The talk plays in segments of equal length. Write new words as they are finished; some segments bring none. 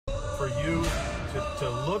you to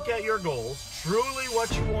look at your goals, truly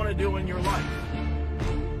what you want to do in your life,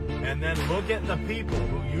 and then look at the people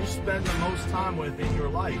who you spend the most time with in your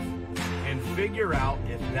life and figure out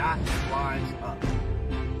if that lines up.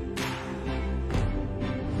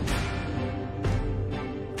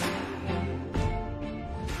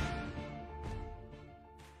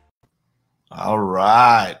 All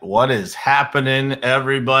right. What is happening,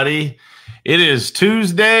 everybody? It is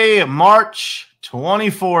Tuesday, March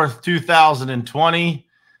 24th, 2020.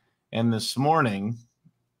 And this morning,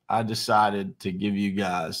 I decided to give you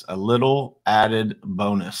guys a little added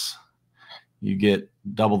bonus. You get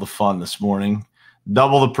double the fun this morning,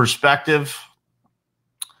 double the perspective,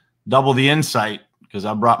 double the insight, because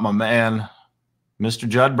I brought my man, Mr.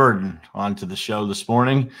 Judd Burdon, onto the show this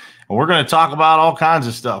morning. And we're going to talk about all kinds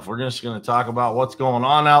of stuff. We're just going to talk about what's going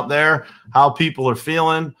on out there, how people are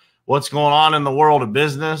feeling, what's going on in the world of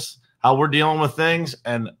business, how we're dealing with things.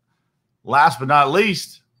 And last but not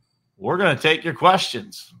least, we're going to take your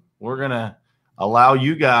questions. We're going to allow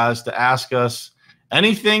you guys to ask us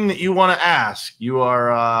anything that you want to ask. You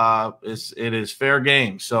are, it is fair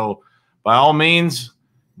game. So by all means,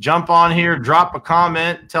 jump on here, drop a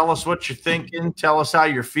comment, tell us what you're thinking, tell us how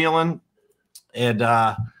you're feeling, and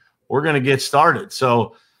we're going to get started.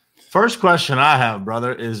 So first question I have,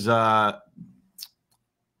 brother, is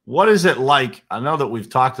what is it like? I know that we've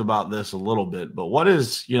talked about this a little bit, but what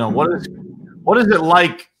is it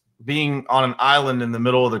like being on an island in the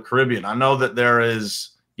middle of the Caribbean? I know that there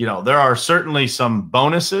are certainly some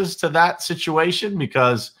bonuses to that situation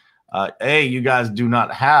because you guys do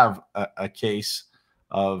not have a case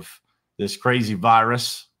of this crazy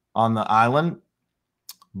virus on the island.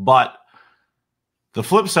 But the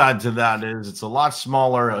flip side to that is it's a lot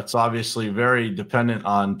smaller. It's obviously very dependent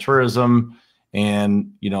on tourism.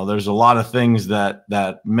 And, there's a lot of things that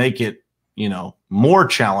make it, more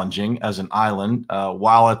challenging as an island,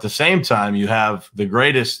 while at the same time you have the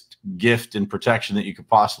greatest gift and protection that you could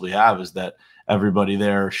possibly have is that everybody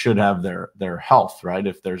there should have their health, right?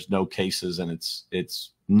 If there's no cases and it's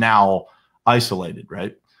now isolated,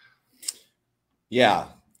 right? Yeah.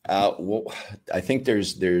 Well, I think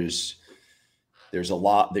there's a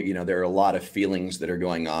lot that, there are a lot of feelings that are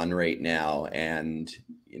going on right now. And,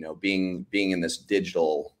 being in this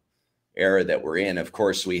digital era that we're in, of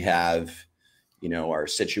course we have, our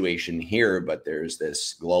situation here, but there's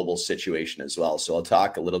this global situation as well. So I'll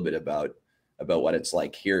talk a little bit about what it's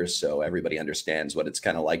like here. So everybody understands what it's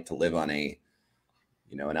kind of like to live on an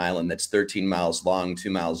island that's 13 miles long, 2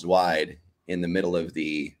 miles wide in the middle of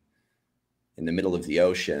the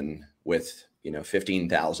ocean with,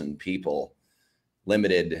 15,000 people,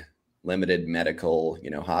 limited medical,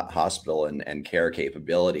 hospital and care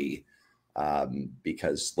capability.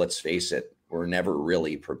 Because let's face it, we're never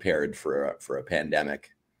really prepared for a pandemic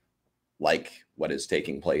like what is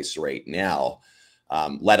taking place right now,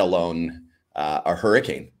 let alone a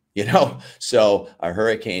hurricane. So a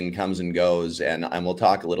hurricane comes and goes, and we'll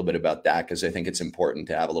talk a little bit about that because I think it's important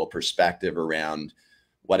to have a little perspective around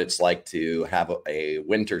what it's like to have a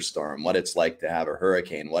winter storm, what it's like to have a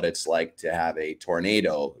hurricane, what it's like to have a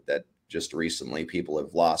tornado that just recently people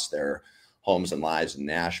have lost their homes and lives in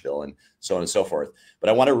Nashville and so on and so forth. But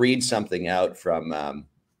I want to read something out from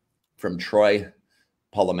Troy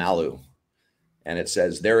Polamalu. And it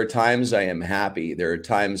says, "There are times I am happy. There are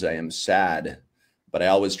times I am sad, but I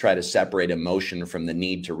always try to separate emotion from the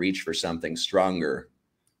need to reach for something stronger,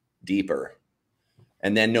 deeper.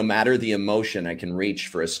 And then no matter the emotion, I can reach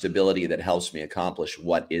for a stability that helps me accomplish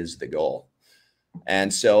what is the goal."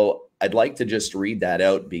 And so I'd like to just read that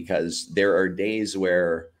out because there are days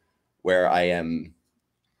where I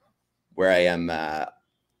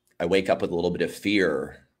wake up with a little bit of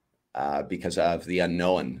fear because of the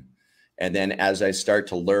unknown. And then as I start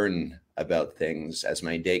to learn about things, as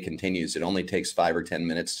my day continues, it only takes 5 or 10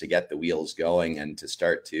 minutes to get the wheels going and to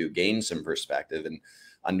start to gain some perspective and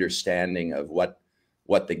understanding of what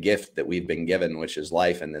the gift that we've been given, which is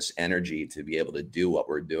life and this energy to be able to do what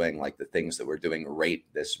we're doing, like the things that we're doing right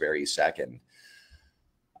this very second.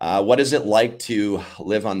 What is it like to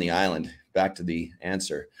live on the island? Back to the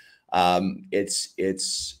answer. It's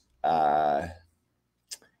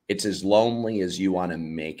as lonely as you want to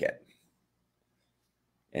make it.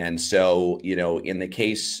 And so, in the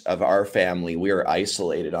case of our family, we are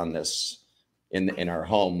isolated on this in our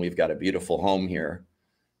home. We've got a beautiful home here,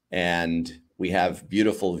 and we have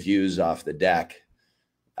beautiful views off the deck.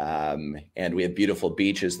 And we have beautiful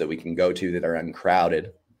beaches that we can go to that are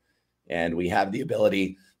uncrowded. And we have the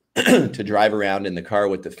ability to drive around in the car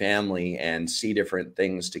with the family and see different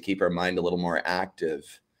things to keep our mind a little more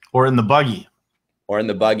active. Or in the buggy. or in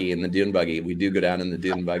the buggy, in the dune buggy. We do go down in the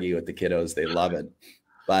dune buggy with the kiddos. They love it.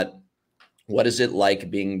 But what is it like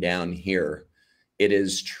being down here? It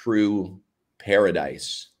is true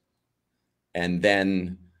paradise. And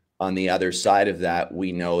then on the other side of that,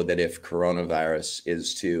 we know that if coronavirus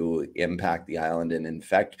is to impact the island and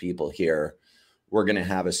infect people here, we're going to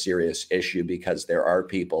have a serious issue, because there are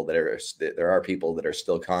people that are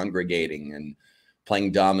still congregating and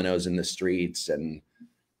playing dominoes in the streets, and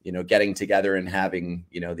getting together and having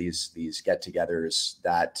these get-togethers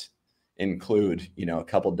that include a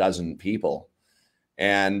couple dozen people.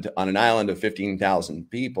 And on an island of 15,000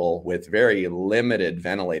 people with very limited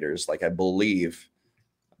ventilators, like I believe,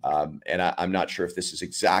 and I'm not sure if this is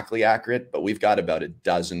exactly accurate, but we've got about a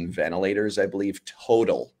dozen ventilators, I believe,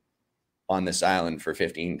 total on this island for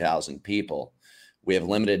 15,000 people. We have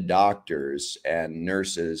limited doctors and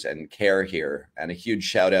nurses and care here, and a huge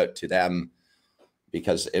shout out to them,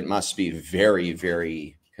 because it must be very,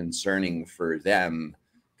 very concerning for them,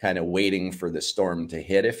 kind of waiting for the storm to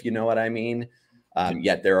hit, if you know what I mean.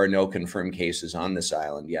 Yet there are no confirmed cases on this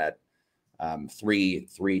island yet. Three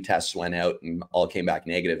tests went out and all came back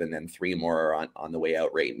negative, and then 3 more are on the way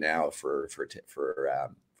out right now for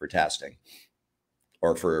testing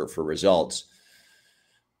or for results.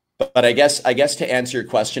 But I guess to answer your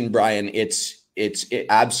question, Brian, it's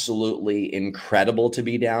absolutely incredible to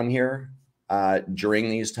be down here during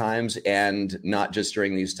these times, and not just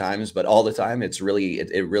during these times, but all the time. It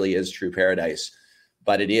really is true paradise.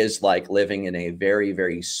 But it is like living in a very,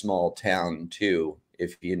 very small town too,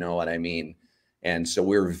 if you know what I mean. And so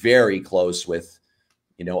we're very close with,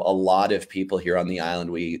 a lot of people here on the island.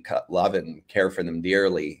 We love and care for them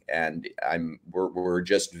dearly. And we're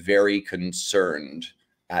just very concerned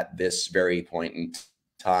at this very point in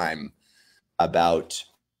time about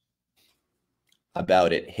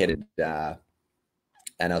it hitting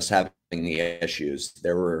and us having the issues.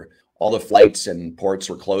 All the flights and ports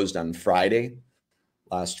were closed on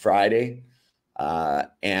last Friday,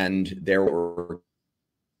 and there were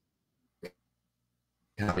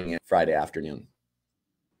coming in Friday afternoon.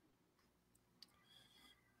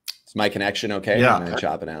 Is my connection okay? Yeah, I'm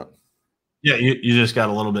chopping out. Yeah, you just got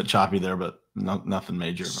a little bit choppy there, but nothing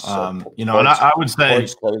major. So and I would say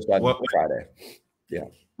ports closed on Friday. Yeah.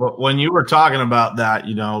 Well, when you were talking about that,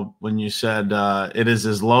 when you said it is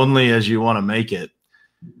as lonely as you want to make it,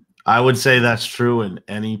 I would say that's true in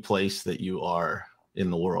any place that you are in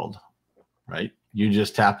the world, right? You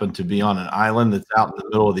just happen to be on an island that's out in the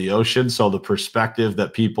middle of the ocean. So the perspective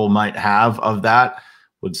that people might have of that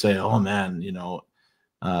would say, oh man,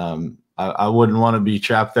 I wouldn't want to be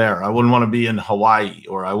trapped there. I wouldn't want to be in Hawaii,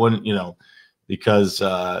 or I wouldn't, because,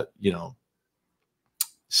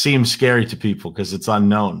 seems scary to people because it's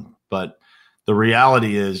unknown. But the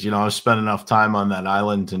reality is, I've spent enough time on that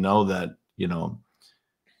island to know that,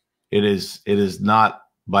 it is not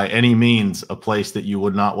by any means a place that you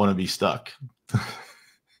would not want to be stuck.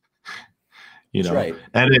 That's right.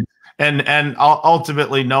 And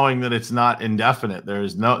ultimately knowing that it's not indefinite. There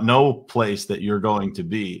is no place that you're going to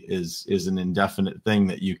be is an indefinite thing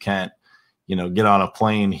that you can't, get on a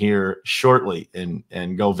plane here shortly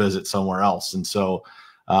and go visit somewhere else. And so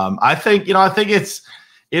I think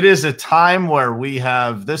it is a time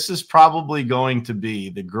where this is probably going to be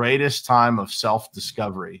the greatest time of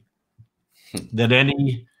self-discovery that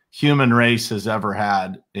any human race has ever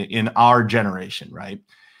had in our generation, right?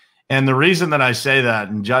 And the reason that I say that,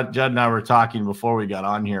 and Judd and I were talking before we got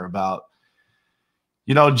on here about,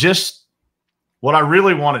 just what I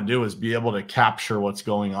really want to do is be able to capture what's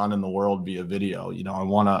going on in the world via video. I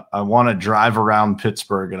want to drive around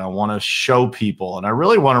Pittsburgh, and I want to show people, and I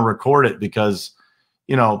really want to record it because,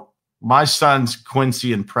 my sons,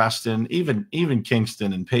 Quincy and Preston, even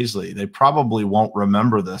Kingston and Paisley, they probably won't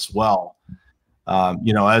remember this well.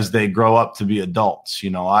 As they grow up to be adults.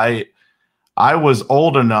 I was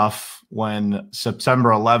old enough when September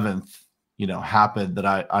 11th, happened that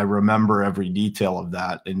I remember every detail of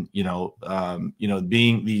that. And,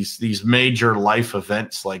 being these major life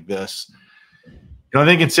events like this, I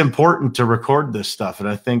think it's important to record this stuff. And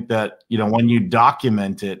I think that, when you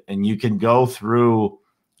document it and you can go through,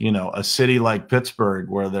 a city like Pittsburgh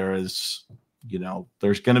where there is,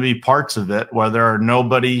 there's going to be parts of it where there's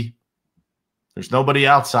nobody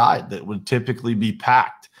outside that would typically be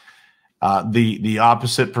packed. The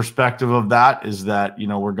opposite perspective of that is that,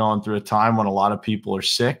 we're going through a time when a lot of people are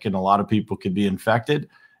sick and a lot of people could be infected.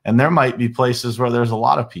 And there might be places where there's a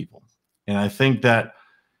lot of people. And I think that,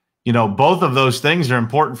 both of those things are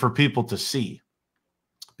important for people to see,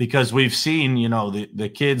 because we've seen, the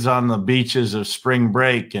kids on the beaches of spring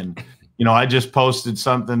break. And, I just posted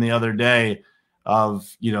something the other day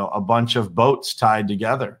of, you know, a bunch of boats tied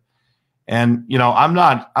together. And, you know, I'm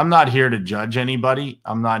not here to judge anybody.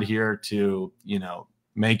 I'm not here to, you know,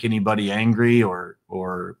 make anybody angry or,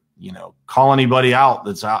 you know, call anybody out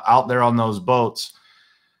that's out there on those boats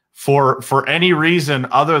for any reason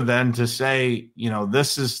other than to say, you know,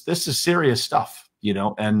 this is serious stuff, you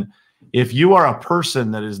know. And if you are a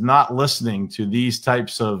person that is not listening to these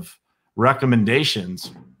types of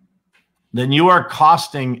recommendations, then you are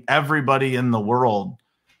costing everybody in the world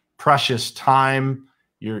precious time.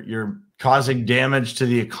 You're causing damage to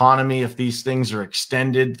the economy if these things are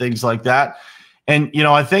extended, things like that. And, you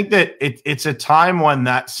know, I think that it's a time when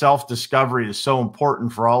that self-discovery is so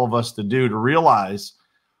important for all of us to do, to realize,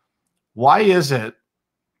 why is it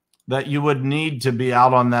that you would need to be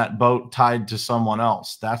out on that boat tied to someone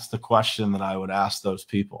else? That's the question that I would ask those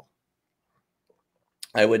people.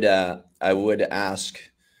 I would ask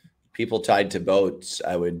people tied to boats.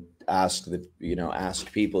 I would ask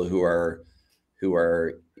ask people who are,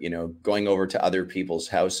 you know, going over to other people's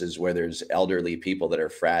houses where there's elderly people that are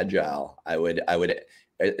fragile.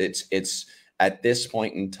 It's at this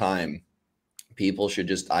point in time, people should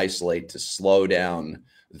just isolate to slow down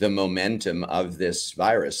the momentum of this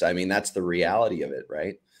virus. I mean, that's the reality of it,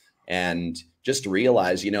 right? And just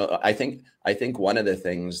realize, you know, I think one of the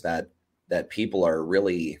things that people are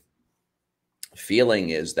really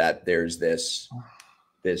feeling is that there's this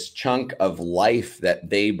chunk of life that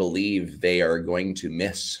they believe they are going to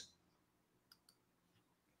miss.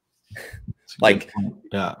 Like,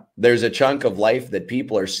 yeah, there's a chunk of life that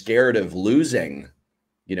people are scared of losing.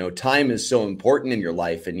 You know, time is so important in your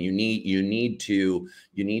life, and you need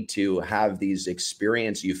to have these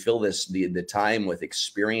experiences. You fill the time with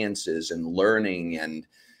experiences and learning,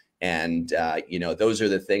 and you know, those are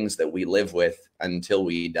the things that we live with until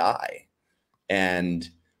we die. And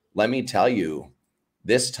let me tell you,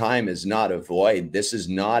 this time is not a void. This is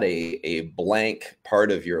not a blank part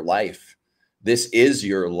of your life. This is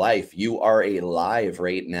your life. You are alive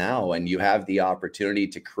right now, and you have the opportunity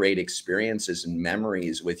to create experiences and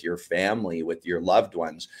memories with your family, with your loved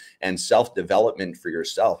ones, and self-development for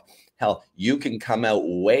yourself. Hell, you can come out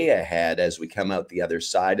way ahead as we come out the other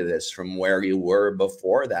side of this from where you were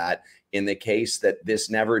before that, in the case that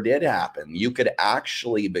this never did happen. You could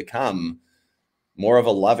actually become more of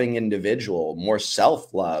a loving individual, more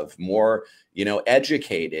self-love, more, you know,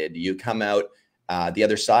 educated. You come out the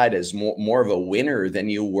other side as more of a winner than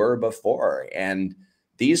you were before. And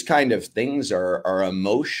these kind of things are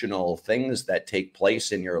emotional things that take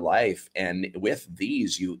place in your life. And with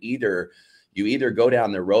these, you either go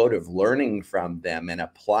down the road of learning from them and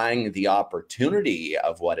applying the opportunity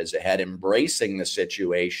of what is ahead, embracing the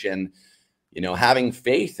situation, you know, having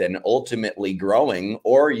faith and ultimately growing,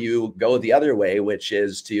 or you go the other way, which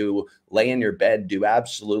is to lay in your bed, do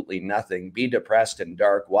absolutely nothing, be depressed and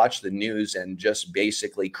dark, watch the news, and just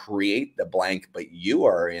basically create the blank. But you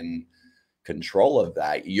are in control of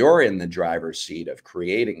that. You're in the driver's seat of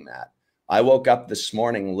creating that. I woke up this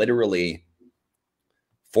morning literally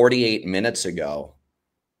 48 minutes ago,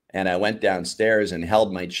 and I went downstairs and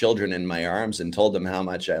held my children in my arms and told them how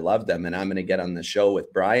much I love them. And I'm going to get on the show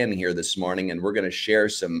with Brian here this morning, and we're going to share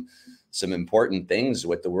some important things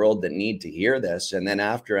with the world that need to hear this. And then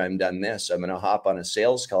after I'm done this, I'm going to hop on a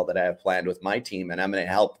sales call that I have planned with my team, and I'm going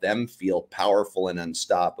to help them feel powerful and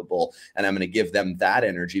unstoppable. And I'm going to give them that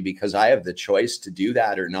energy, because I have the choice to do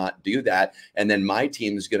that or not do that. And then my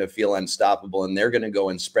team is going to feel unstoppable, and they're going to go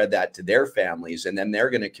and spread that to their families. And then they're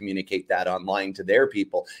going to communicate that online to their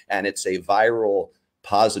people. And it's a viral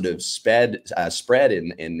positive spread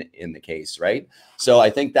in the case, right? So I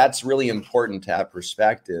think that's really important to have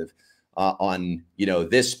perspective on, you know,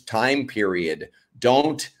 this time period.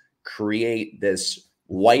 Don't create this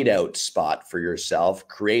whiteout spot for yourself.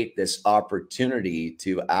 Create this opportunity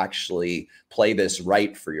to actually play this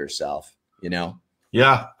right for yourself, you know?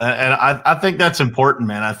 Yeah. And I think that's important,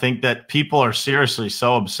 man. I think that people are seriously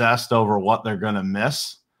so obsessed over what they're going to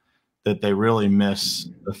miss that they really miss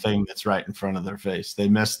the thing that's right in front of their face. They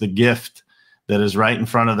miss the gift that is right in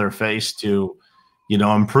front of their face to, you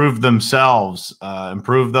know, improve themselves,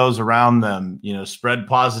 improve those around them, you know, spread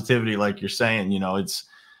positivity. Like you're saying, you know, it's,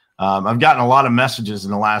 I've gotten a lot of messages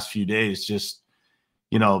in the last few days, just,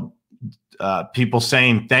 you know, people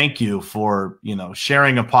saying thank you for, you know,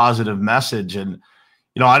 sharing a positive message. And,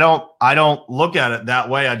 you know, I don't look at it that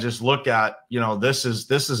way. I just look at, you know, this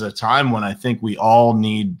is a time when I think we all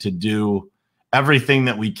need to do everything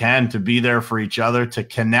that we can to be there for each other, to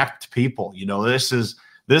connect people. You know, this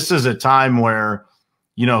is a time where,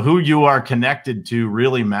 you know, who you are connected to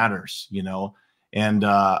really matters, you know, And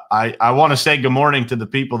I want to say good morning to the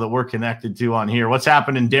people that we're connected to on here. What's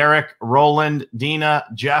happening, Derek, Roland, Dina,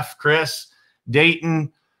 Jeff, Chris,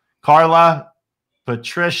 Dayton, Carla,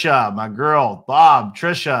 Patricia, my girl, Bob,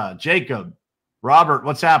 Trisha, Jacob, Robert.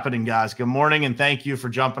 What's happening, guys? Good morning, and thank you for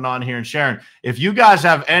jumping on here and sharing. If you guys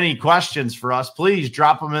have any questions for us, please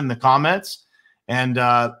drop them in the comments, and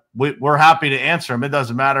we're happy to answer them. It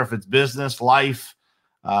doesn't matter if it's business, life,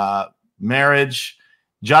 marriage.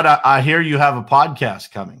 Judd, I hear you have a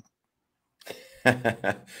podcast coming.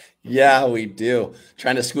 Yeah, we do.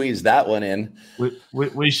 Trying to squeeze that one in.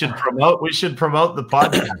 We should promote the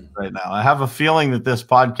podcast right now. I have a feeling that this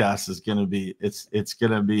podcast is going to be it's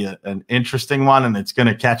going to be an interesting one, and it's going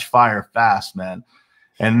to catch fire fast, man.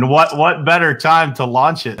 And what better time to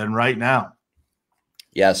launch it than right now?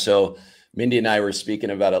 Yeah. So Mindy and I were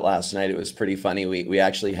speaking about it last night. It was pretty funny. We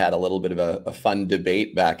actually had a little bit of a fun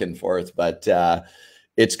debate back and forth, but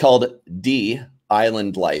it's called D,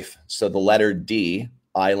 Island Life. So the letter D,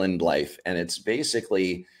 Island Life. And it's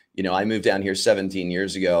basically, I moved down here 17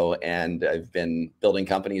 years ago, and I've been building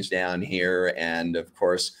companies down here. And of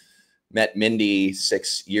course, met Mindy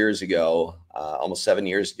 6 years ago, almost 7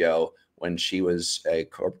 years ago, when she was a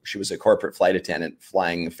corporate flight attendant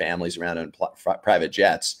flying families around in private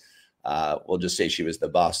jets. We'll just say she was the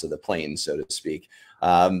boss of the plane, so to speak.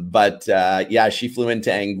 Yeah, she flew into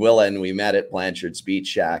Anguilla, and we met at Blanchard's Beach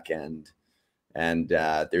Shack, and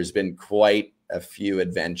there's been quite a few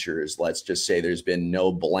adventures. Let's just say there's been no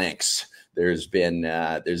blanks. There's been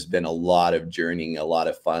a lot of journeying, a lot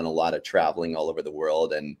of fun, a lot of traveling all over the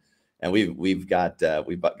world, and we've got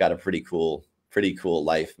a pretty cool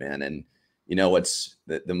life, man. And what's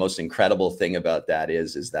the most incredible thing about that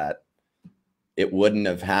is that it wouldn't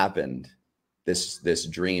have happened. This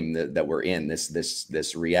dream that we're in, this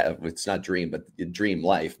it's not dream, but dream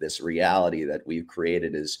life, this reality that we've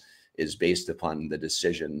created is based upon the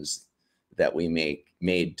decisions that we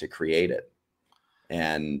made to create it.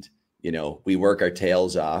 And, we work our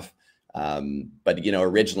tails off. But,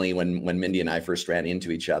 originally when Mindy and I first ran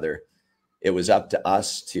into each other, it was up to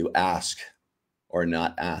us to ask or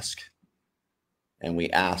not ask. And we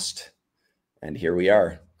asked, and here we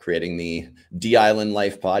are, creating the D Island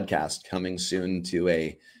Life podcast, coming soon to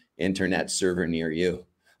a internet server near you.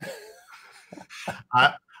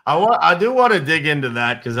 I do want to dig into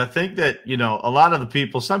that, because I think that, a lot of the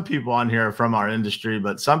people, some people on here are from our industry,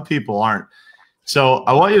 but some people aren't. So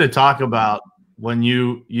I want you to talk about when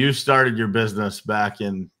you started your business back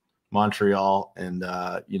in Montreal, and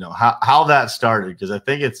how that started, because I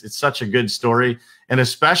think it's such a good story, and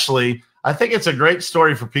especially I think it's a great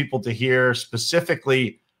story for people to hear,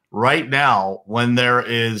 specifically right now when there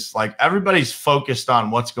is, like, everybody's focused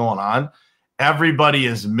on what's going on. Everybody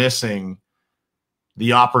is missing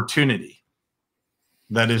the opportunity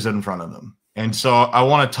that is in front of them. And so I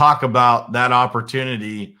want to talk about that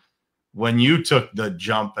opportunity when you took the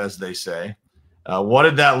jump, as they say. What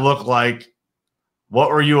did that look like?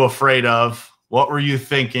 What were you afraid of? What were you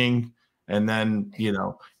thinking? And then,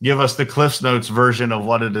 give us the Cliff's Notes version of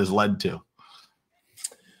what it has led to.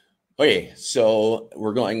 Okay, so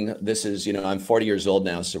I'm 40 years old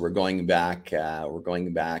now, so we're going back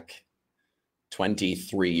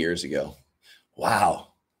 23 years ago.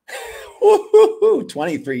 Wow.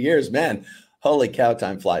 23 years, man. Holy cow,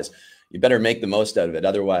 time flies. You better make the most out of it.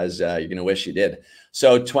 Otherwise, you're going to wish you did.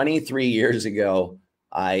 So 23 years ago,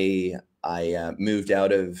 I moved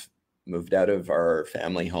out of our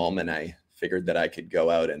family home, and I figured that I could go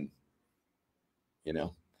out and,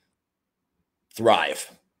 thrive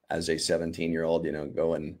as a 17-year-old,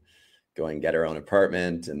 go and get our own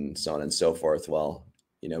apartment and so on and so forth. Well,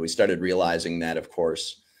 we started realizing that, of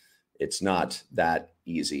course, it's not that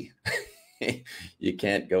easy. You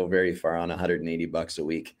can't go very far on $180 a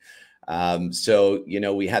week. So,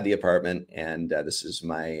 we had the apartment, and this is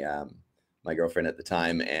my girlfriend at the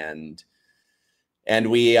time. And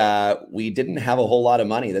we didn't have a whole lot of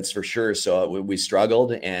money, that's for sure. So we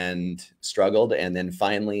struggled. And then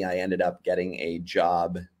finally I ended up getting a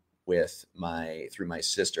job through my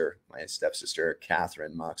stepsister,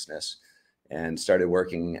 Catherine Moxness, and started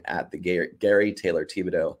working at the Gary Taylor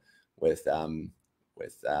Thibodeau with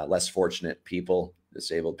less fortunate people,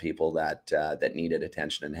 disabled people that needed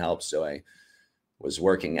attention and help. So I was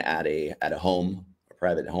working at a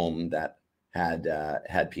private home that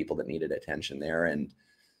had people that needed attention there. And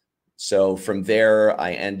so from there,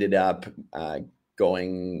 I ended up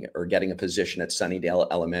getting a position at Sunnydale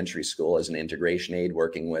Elementary School as an integration aide,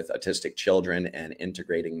 working with autistic children and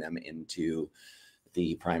integrating them into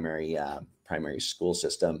the primary school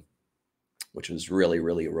system, which was really,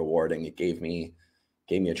 really rewarding. It gave me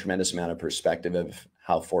a tremendous amount of perspective of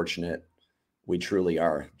how fortunate we truly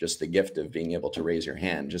are. Just the gift of being able to raise your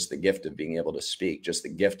hand, just the gift of being able to speak, just the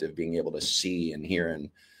gift of being able to see and hear and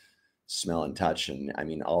smell and touch. And I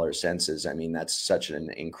mean, all our senses. I mean, that's such an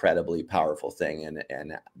incredibly powerful thing.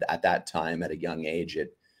 And at that time, at a young age,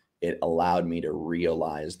 it allowed me to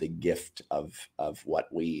realize the gift of what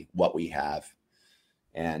we have,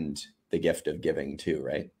 and the gift of giving too,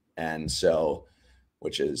 right? And so,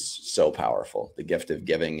 which is so powerful. The gift of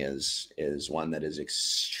giving is one that is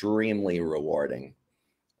extremely rewarding,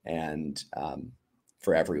 and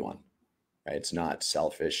for everyone, right? It's not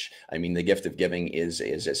selfish. I mean, the gift of giving is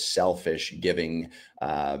a selfish giving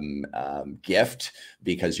gift,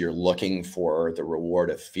 because you're looking for the reward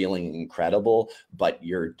of feeling incredible, but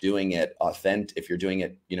you're doing it authentic. If you're doing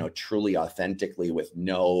it, truly authentically with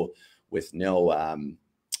no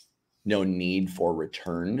need for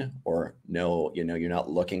return, or you're not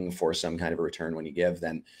looking for some kind of a return when you give,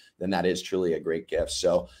 then that is truly a great gift.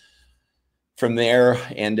 So from there,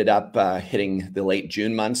 ended up hitting the late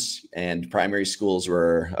June months, and primary schools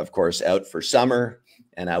were, of course, out for summer.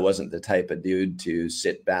 And I wasn't the type of dude to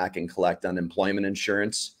sit back and collect unemployment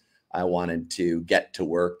insurance. I wanted to get to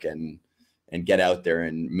work and get out there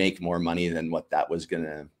and make more money than what that was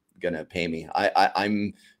gonna pay me.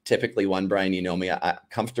 I'm typically one, Brian, you know me,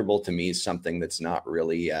 comfortable to me is something that's not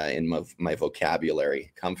really in my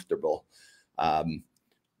vocabulary. Comfortable.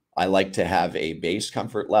 I like to have a base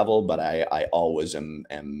comfort level, but I always am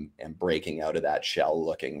breaking out of that shell,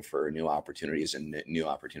 looking for new opportunities and new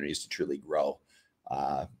opportunities to truly grow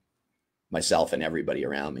myself and everybody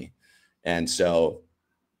around me. And so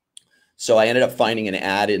I ended up finding an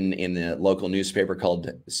ad in the local newspaper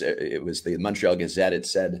it was the Montreal Gazette. It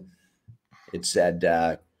said,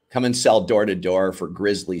 come and sell door to door for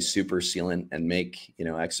Grizzly Super Sealant and make,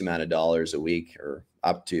 X amount of dollars a week, or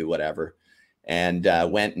up to whatever. And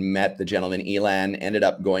went and met the gentleman, Elan, ended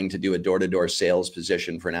up going to do a door-to-door sales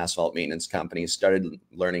position for an asphalt maintenance company, started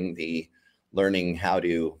learning how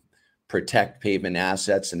to protect pavement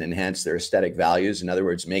assets and enhance their aesthetic values. In other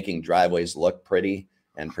words, making driveways look pretty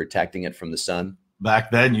and protecting it from the sun.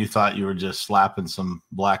 Back then, you thought you were just slapping some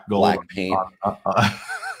black paint.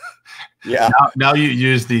 Yeah. Now you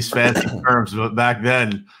use these fancy terms, but back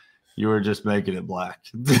then you were just making it black.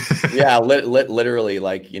 Yeah, literally,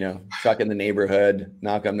 like, truck in the neighborhood,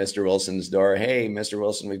 knock on Mr. Wilson's door. Hey, Mr.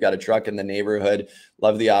 Wilson, we've got a truck in the neighborhood.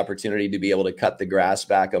 Love the opportunity to be able to cut the grass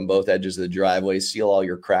back on both edges of the driveway, seal all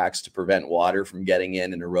your cracks to prevent water from getting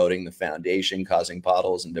in and eroding the foundation, causing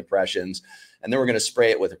potholes and depressions. And then we're going to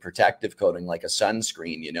spray it with a protective coating like a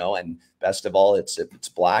sunscreen, and best of all, it's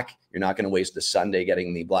black. You're not going to waste a Sunday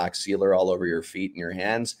getting the black sealer all over your feet and your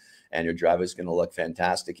hands, and your driveway's going to look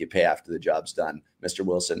fantastic. You pay after the job's done. Mr.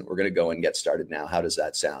 Wilson, we're going to go and get started now. How does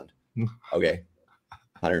that sound? Okay.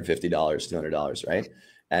 $150, $200, right?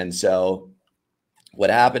 And so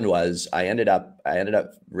what happened was I ended up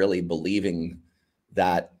really believing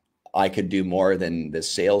that I could do more than the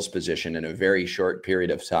sales position in a very short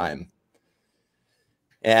period of time.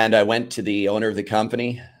 And I went to the owner of the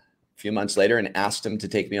company a few months later and asked him to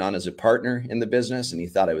take me on as a partner in the business. And he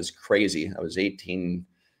thought I was crazy. I was 18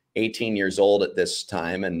 years old at this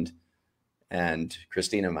time. And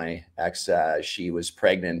Christina, my ex, she was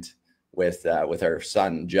pregnant with our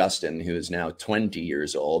son, Justin, who is now 20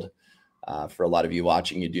 years old. For a lot of you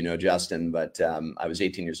watching, you do know Justin, but I was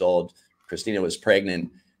 18 years old. Christina was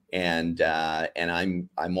pregnant. And I'm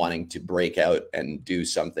wanting to break out and do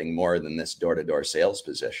something more than this door-to-door sales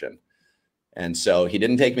position. And so he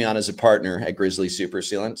didn't take me on as a partner at Grizzly Super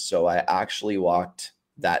Sealant. So I actually walked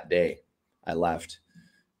that day. I left,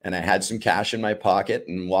 and I had some cash in my pocket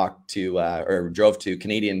and drove to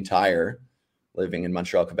Canadian Tire, living in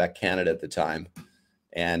Montreal, Quebec, Canada at the time.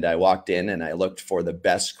 And I walked in and I looked for the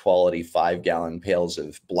best quality 5-gallon pails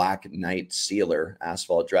of Black Knight sealer,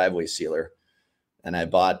 asphalt driveway sealer. And I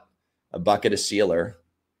bought a bucket of sealer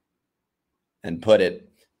and put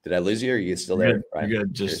it. Did I lose you? Or are you still there? You're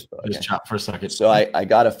good. Just chop for a second. So I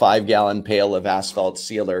got a 5-gallon pail of asphalt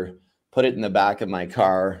sealer, put it in the back of my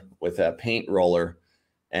car with a paint roller,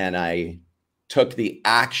 and I took the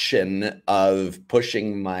action of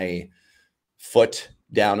pushing my foot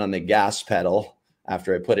down on the gas pedal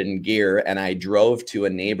after I put it in gear, and I drove to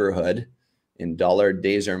a neighborhood in Dollard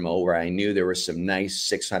des Ormeaux where I knew there were some nice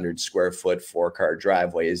 600 square foot 4-car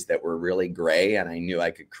driveways that were really gray, and I knew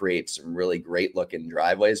I could create some really great looking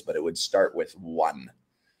driveways, but it would start with one.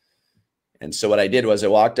 And so what I did was I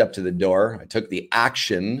walked up to the door. I took the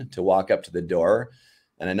action to walk up to the door,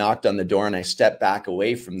 and I knocked on the door, and I stepped back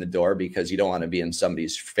away from the door because you don't want to be in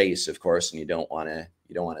somebody's face, of course, and you don't want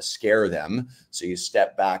to scare them. So you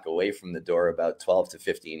step back away from the door about 12 to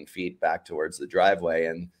 15 feet back towards the driveway.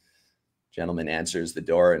 And Gentleman answers the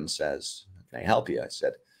door and says, "Can I help you?" I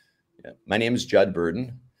said, "Yeah, my name is Judd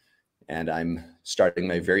Burdon, and I'm starting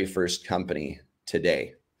my very first company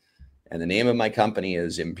today. And the name of my company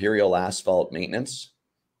is Imperial Asphalt Maintenance.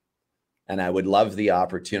 And I would love the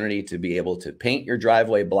opportunity to be able to paint your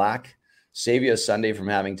driveway black, save you a Sunday from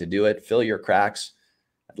having to do it, fill your cracks.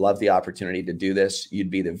 I'd love the opportunity to do this. You'd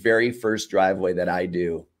be the very first driveway that I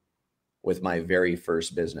do with my very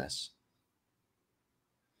first business."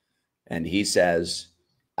 And he says,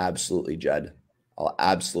 "Absolutely, Judd. I'll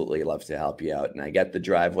absolutely love to help you out." And I get the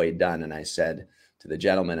driveway done. And I said to the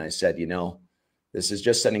gentleman, I said, "You know, this is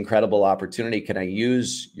just an incredible opportunity. Can I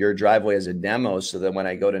use your driveway as a demo so that when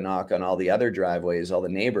I go to knock on all the other driveways, all the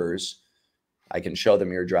neighbors, I can show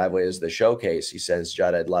them your driveway as the showcase?" He says,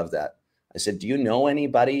 "Judd, I'd love that." I said, "Do you know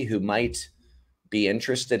anybody who might be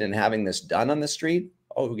interested in having this done on the street?"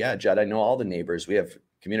 "Oh yeah, Judd, I know all the neighbors. We have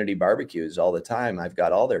community barbecues all the time. I've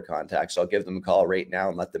got all their contacts. I'll give them a call right now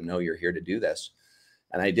and let them know you're here to do this."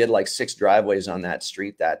 And I did like 6 driveways on that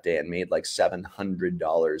street that day and made like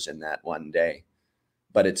 $700 in that one day.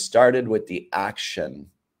 But it started with the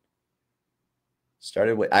action. It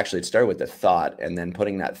started with the thought, and then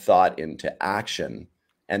putting that thought into action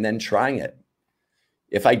and then trying it.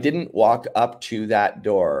 If I didn't walk up to that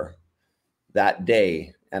door that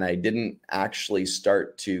day and I didn't actually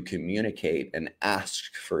start to communicate and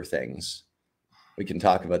ask for things, we can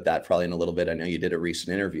talk about that probably in a little bit. I know you did a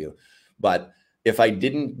recent interview, but if I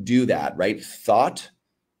didn't do that, right? Thought,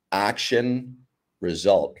 action,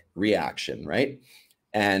 result, reaction, right?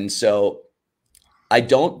 And so I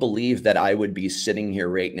don't believe that I would be sitting here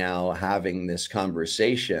right now having this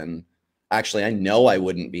conversation. Actually, I know I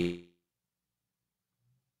wouldn't be.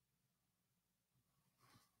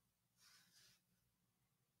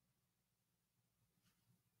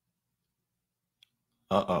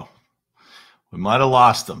 Uh-oh. We might have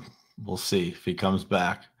lost him. We'll see if he comes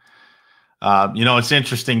back. You know, it's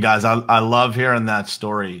interesting, guys. I love hearing that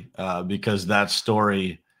story because that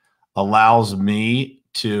story allows me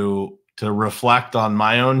to reflect on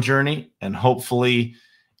my own journey, and hopefully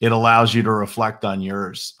it allows you to reflect on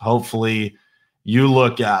yours. Hopefully you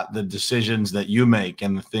look at the decisions that you make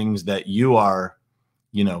and the things that you are,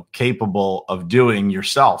 you know, capable of doing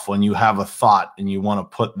yourself when you have a thought and you want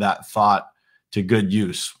to put that thought to good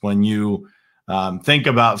use. When you think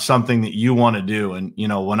about something that you want to do. And, you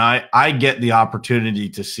know, when I get the opportunity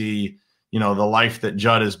to see, you know, the life that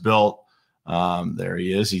Judd has built, there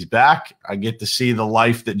he is, he's back. I get to see the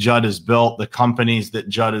life that Judd has built, the companies that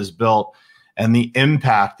Judd has built, and the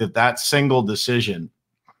impact that that single decision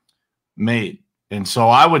made. And so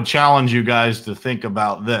I would challenge you guys to think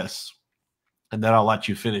about this, and then I'll let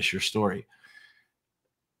you finish your story.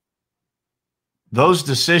 Those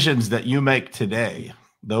decisions that you make today,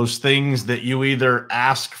 those things that you either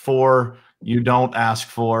ask for, you don't ask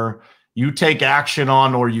for, you take action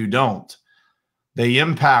on, or you don't, they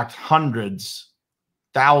impact hundreds,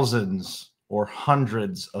 thousands, or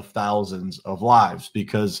hundreds of thousands of lives.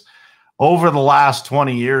 Because over the last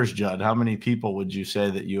 20 years, Judd, how many people would you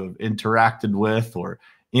say that you have interacted with or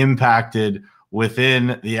impacted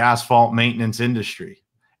within the asphalt maintenance industry?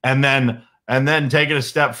 And then take it a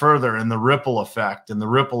step further, and the ripple effect and the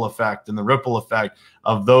ripple effect and the ripple effect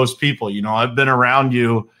of those people. You know, I've been around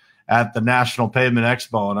you at the National Pavement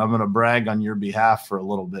Expo, and I'm going to brag on your behalf for a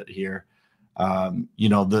little bit here. You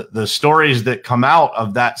know, the stories that come out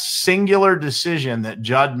of that singular decision that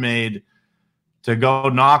Judd made to go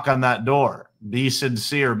knock on that door, be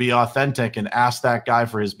sincere, be authentic, and ask that guy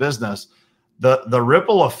for his business. The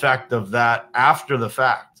ripple effect of that after the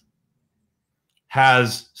fact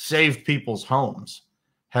has saved people's homes,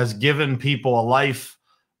 has given people a life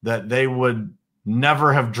that they would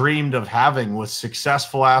never have dreamed of having, with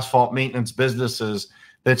successful asphalt maintenance businesses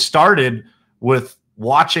that started with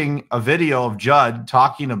watching a video of Judd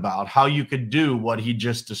talking about how you could do what he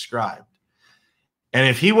just described. And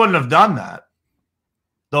if he wouldn't have done that,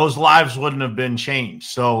 those lives wouldn't have been changed.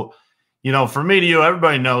 So, you know, from me to you,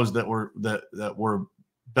 everybody knows that we're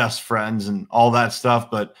best friends and all that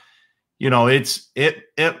stuff, but you know,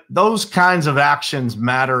 those kinds of actions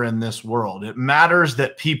matter in this world. It matters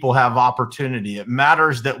that people have opportunity. It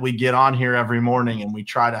matters that we get on here every morning and we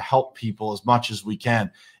try to help people as much as we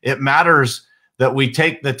can. It matters that we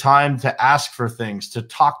take the time to ask for things, to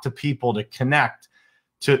talk to people, to connect,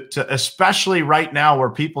 to especially right now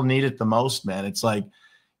where people need it the most, man. It's like,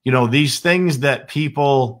 you know, these things that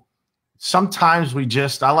people, sometimes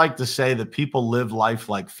I like to say that people live life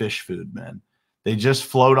like fish food, man. They just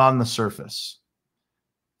float on the surface.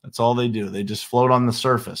 That's all they do. They just float on the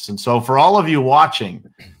surface. And so for all of you watching,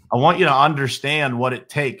 I want you to understand what it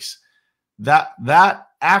takes. That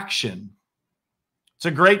action It's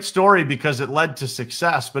a great story because it led to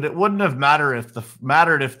success, but it wouldn't have mattered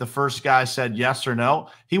if the first guy said yes or no.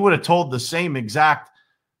 He would have told the same exact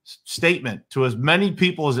statement to as many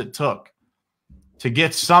people as it took to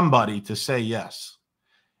get somebody to say yes.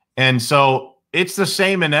 And so it's the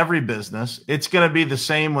same in every business. It's going to be the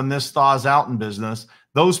same when this thaws out in business.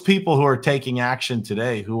 Those people who are taking action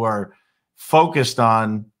today, who are focused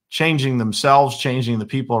on changing themselves, changing the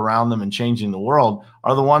people around them, and changing the world,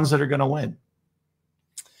 are the ones that are going to win.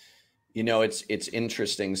 You know, it's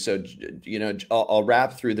interesting. So, you know, I'll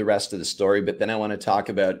wrap through the rest of the story, but then I want to talk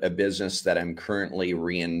about a business that I'm currently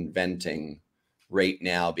reinventing right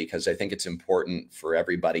now, because I think it's important for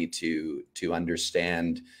everybody to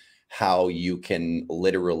understand how you can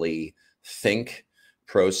literally think,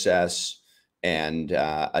 process, and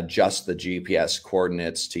adjust the GPS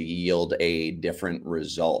coordinates to yield a different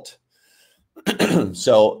result.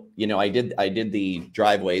 So, you know, I did the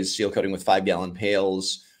driveways, seal coating with 5-gallon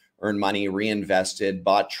pails, earned money, reinvested,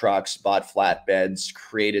 bought trucks, bought flatbeds,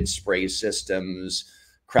 created spray systems,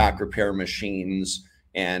 crack repair machines,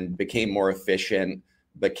 and became more efficient,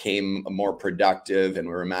 became more productive, and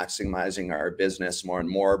we were maximizing our business more and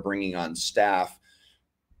more, bringing on staff.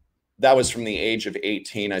 That was from the age of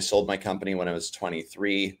 18. I sold my company when I was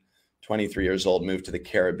 23 years old, moved to the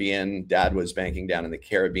Caribbean. Dad was banking down in the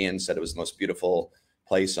Caribbean, said it was the most beautiful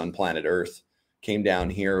place on planet Earth. Came down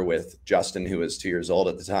here with Justin, who was 2 years old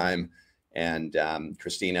at the time, and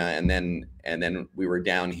Christina. And then we were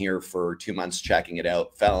down here for 2 months checking it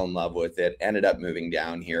out, fell in love with it, ended up moving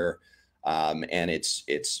down here. And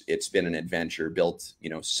it's been an adventure, built, you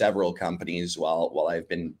know, several companies while I've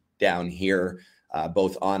been down here,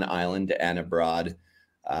 both on island and abroad,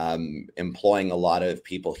 employing a lot of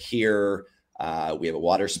people here. We have a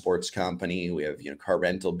water sports company. We have, you know, car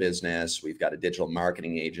rental business. We've got a digital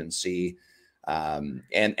marketing agency.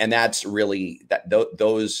 And that's really that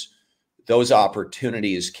those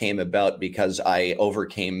opportunities came about because I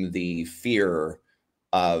overcame the fear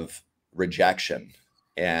of rejection.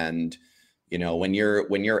 And, you know, when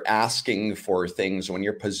you're asking for things, when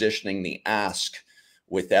you're positioning the ask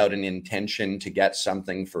without an intention to get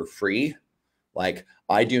something for free, like,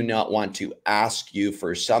 I do not want to ask you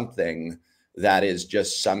for something that is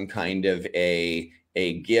just some kind of a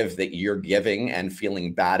give that you're giving and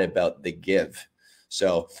feeling bad about the give.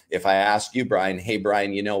 So if I ask you, Brian, hey,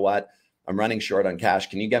 Brian, you know what? I'm running short on cash.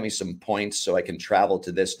 Can you get me some points so I can travel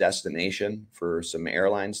to this destination for some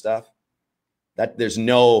airline stuff? That there's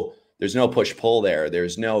no push pull there.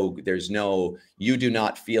 There's no, you do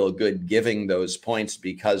not feel good giving those points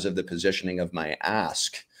because of the positioning of my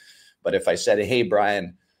ask. But if I said, hey,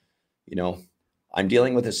 Brian, you know, I'm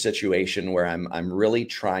dealing with a situation where I'm really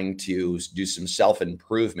trying to do some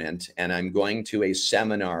self-improvement, and I'm going to a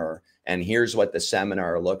seminar, and here's what the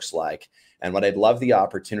seminar looks like. And what I'd love the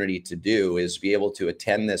opportunity to do is be able to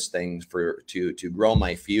attend this thing to grow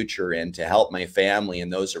my future and to help my family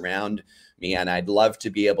and those around me. And I'd love to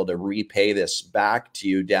be able to repay this back to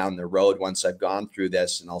you down the road once I've gone through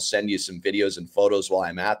this. And I'll send you some videos and photos while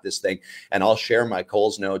I'm at this thing. And I'll share my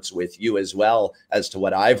Coles notes with you as well as to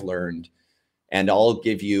what I've learned. And I'll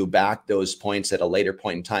give you back those points at a later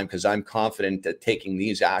point in time, because I'm confident that taking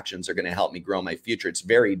these actions are going to help me grow my future. It's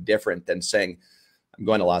very different than saying, I'm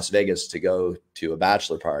going to Las Vegas to go to a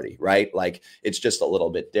bachelor party, right? Like, it's just a little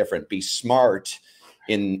bit different. Be smart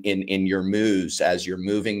in your moves as you're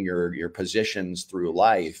moving your positions through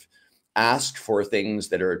life. Ask for things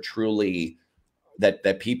that are truly,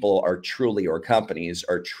 that people are truly, or companies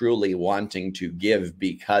are truly wanting to give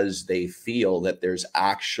because they feel that there's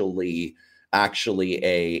actually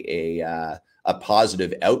a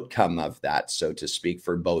positive outcome of that, so to speak,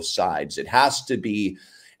 for both sides. It has to be,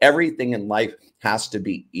 everything in life has to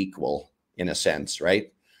be equal in a sense,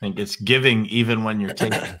 right? I think it's giving even when you're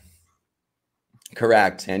taking.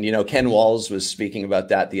 Correct. And, you know, Ken Walls was speaking about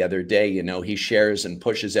that the other day. You know, he shares and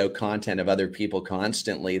pushes out content of other people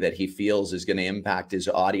constantly that he feels is going to impact his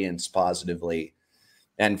audience positively.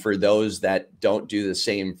 And for those that don't do the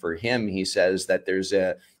same for him, he says that there's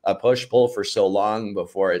a push-pull for so long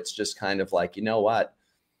before it's just kind of like, you know what,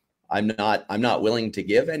 I'm not willing to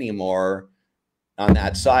give anymore on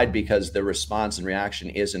that side, because the response and reaction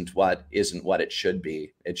isn't what it should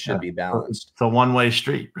be. It should be balanced. It's a one-way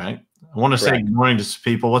street, right? I want to say good morning to some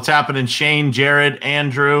people. What's happening? Shane, Jared,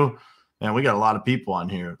 Andrew. Man, we got a lot of people on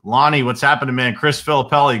here. Lonnie, what's happening, man? Chris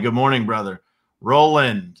Filippelli, good morning, brother.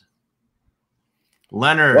 Roland.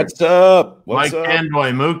 Leonard. What's up? Mike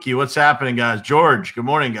Pandoy, Mookie. What's happening, guys? George, good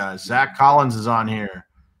morning, guys. Zach Collins is on here.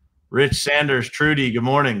 Rich Sanders, Trudy, good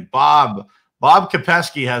morning. Bob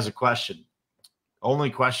Kopesky has a question.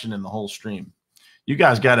 Only question in the whole stream. You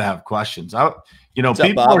guys got to have questions. What's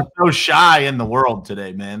people up, are so shy in the world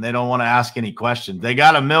today, man. They don't want to ask any questions. They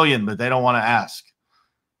got a million, but they don't want to ask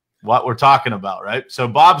what we're talking about, right? So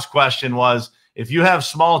Bob's question was, if you have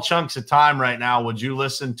small chunks of time right now, would you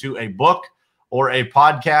listen to a book or a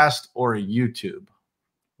podcast or a YouTube?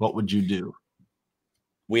 What would you do?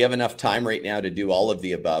 We have enough time right now to do all of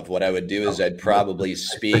the above. What I would do is I'd probably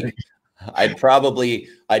speak. I'd probably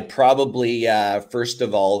first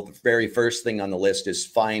of all, the very first thing on the list is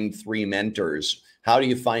find 3 mentors. How do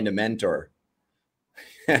you find a mentor?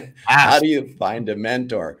 How do you find a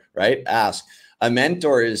mentor, right? Ask. A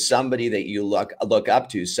mentor is somebody that you look up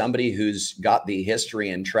to, somebody who's got the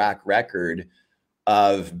history and track record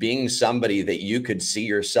of being somebody that you could see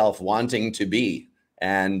yourself wanting to be.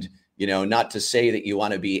 And not to say that you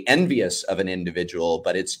want to be envious of an individual,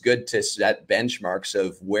 but it's good to set benchmarks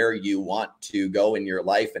of where you want to go in your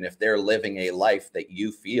life. And if they're living a life that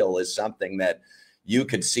you feel is something that you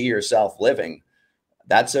could see yourself living,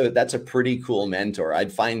 that's a pretty cool mentor.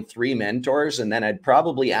 I'd find 3 mentors, and then I'd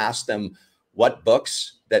probably ask them what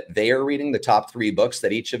books that they are reading, the top 3 books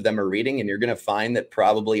that each of them are reading. And you're going to find that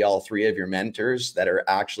probably all 3 of your mentors that are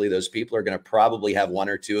actually those people are going to probably have 1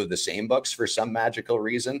 or 2 of the same books for some magical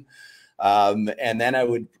reason. And then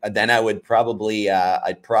I'd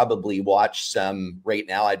probably watch some right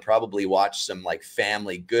now. I'd probably watch some like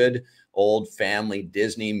good old family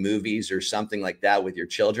Disney movies or something like that with your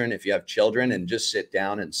children. If you have children, and just sit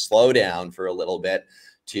down and slow down for a little bit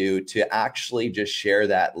to actually just share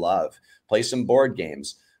that love, play some board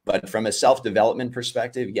games. But from a self-development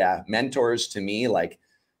perspective, yeah, mentors to me, like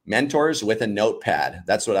mentors with a notepad.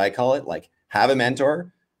 That's what I call it. Like, have a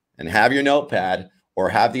mentor and have your notepad, or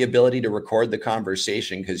have the ability to record the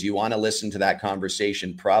conversation, because you want to listen to that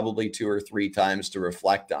conversation probably 2 or 3 times to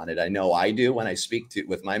reflect on it. I know I do when I speak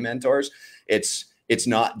with my mentors. It's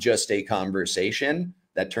not just a conversation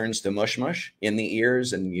that turns to mush mush in the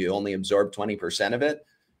ears and you only absorb 20% of it.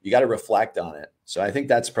 You got to reflect on it. So I think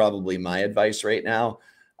that's probably my advice right now.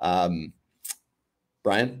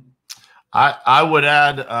 Brian? I would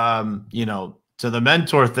add, to the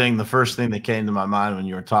mentor thing, the first thing that came to my mind when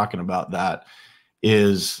you were talking about that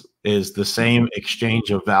is the same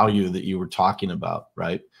exchange of value that you were talking about,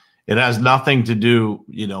 right? It has nothing to do,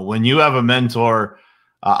 when you have a mentor.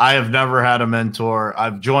 I have never had a mentor.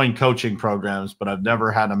 I've joined coaching programs, but I've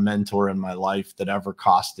never had a mentor in my life that ever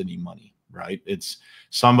cost any money, right? It's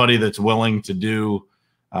somebody that's willing to do,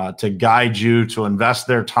 to guide you, to invest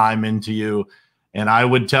their time into you. And I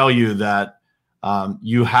would tell you that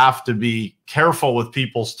you have to be careful with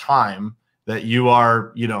people's time, that you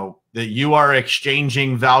are, that you are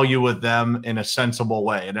exchanging value with them in a sensible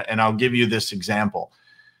way. And I'll give you this example.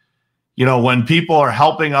 When people are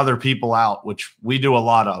helping other people out, which we do a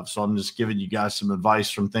lot of, so I'm just giving you guys some advice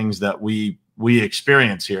from things that we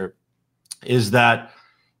experience here, is that,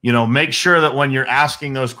 make sure that when you're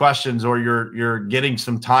asking those questions or you're getting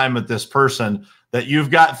some time with this person, that you've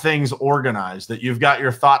got things organized, that you've got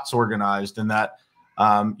your thoughts organized, and that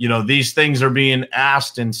these things are being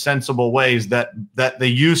asked in sensible ways, that the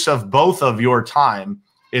use of both of your time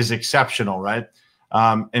is exceptional, right?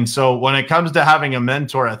 And so when it comes to having a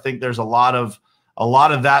mentor, I think there's a lot of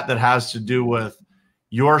that has to do with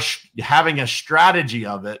your having a strategy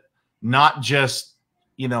of it, not just,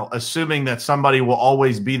 assuming that somebody will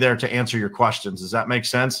always be there to answer your questions. Does that make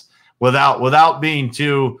sense? Without being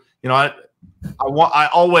too, I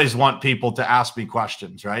always want people to ask me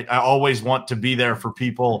questions, right? I always want to be there for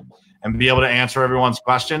people and be able to answer everyone's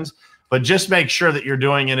questions, but just make sure that you're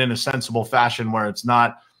doing it in a sensible fashion where it's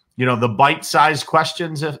not, the bite-sized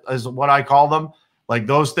questions is what I call them. Like,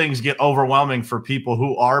 those things get overwhelming for people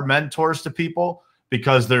who are mentors to people,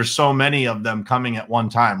 because there's so many of them coming at one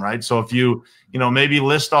time, right? So if you, maybe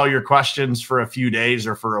list all your questions for a few days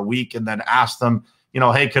or for a week, and then ask them,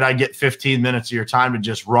 hey, could I get 15 minutes of your time to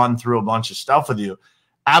just run through a bunch of stuff with you?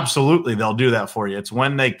 Absolutely, they'll do that for you. It's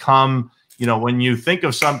when they come, when you think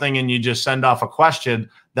of something and you just send off a question,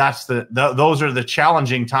 those are the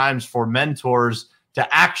challenging times for mentors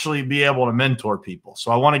to actually be able to mentor people. So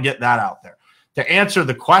I want to get that out there. To answer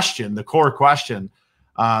the question, the core question,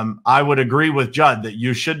 I would agree with Judd that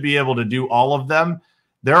you should be able to do all of them.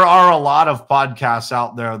 There are a lot of podcasts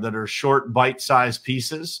out there that are short, bite-sized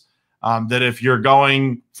pieces. That if you're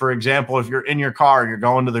going, for example, if you're in your car, you're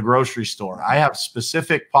going to the grocery store, I have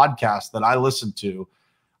specific podcasts that I listen to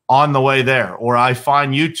on the way there, or I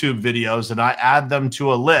find YouTube videos and I add them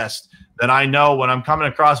to a list that I know when I'm coming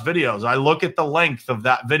across videos, I look at the length of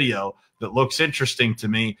that video that looks interesting to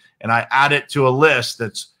me, and I add it to a list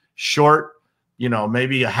that's short,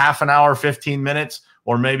 maybe a half an hour, 15 minutes,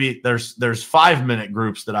 or maybe there's 5-minute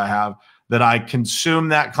groups that I have that I consume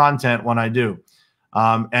that content when I do.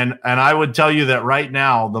 And I would tell you that right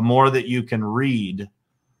now, the more that you can read,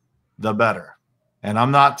 the better. And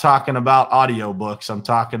I'm not talking about audiobooks. I'm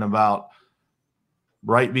talking about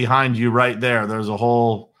right behind you, right there. There's a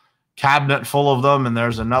whole cabinet full of them, and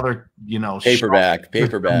there's another, paperback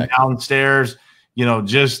downstairs.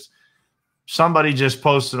 Just somebody just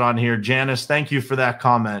posted on here. Janice, thank you for that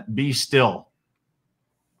comment. Be still.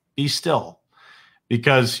 Be still.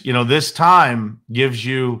 Because, this time gives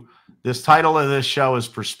you, this title of this show is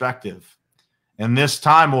perspective. And this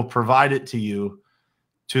time will provide it to you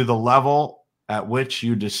to the level at which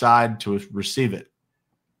you decide to receive it.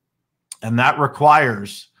 And that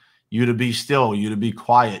requires you to be still, you to be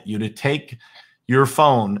quiet, you to take your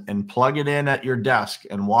phone and plug it in at your desk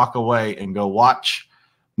and walk away and go watch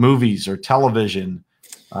movies or television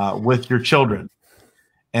with your children.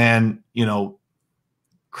 And,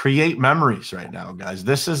 create memories right now, guys.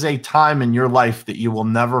 This is a time in your life that you will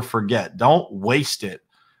never forget. Don't waste it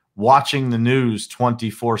watching the news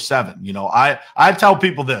 24/7. I tell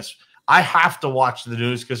people this. I have to watch the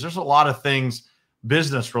news because there's a lot of things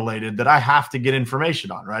business related that I have to get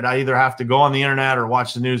information on, right? I either have to go on the internet or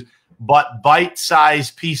watch the news, but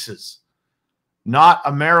bite-sized pieces, not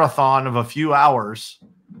a marathon of a few hours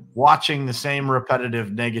watching the same repetitive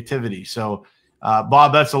negativity. So,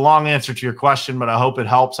 Bob, that's a long answer to your question, but I hope it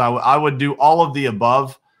helps. I would do all of the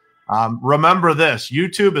above. Remember this,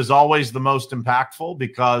 YouTube is always the most impactful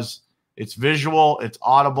because it's visual, it's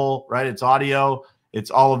audible, right? It's audio, it's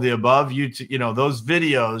all of the above. Those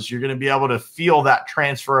videos, you're going to be able to feel that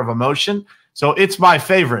transfer of emotion. So it's my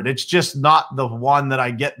favorite. It's just not the one that I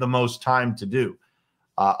get the most time to do.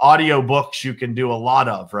 Audio books you can do a lot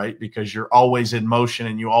of, right? Because you're always in motion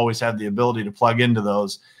and you always have the ability to plug into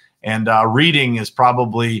those. And reading is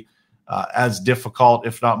probably as difficult,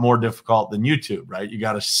 if not more difficult than YouTube, right? You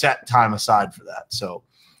got to set time aside for that. So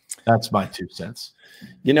that's my 2 cents.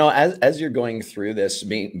 As you're going through this,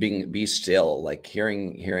 be still, like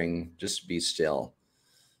hearing, just be still.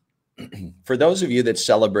 For those of you that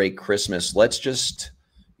celebrate Christmas, let's just,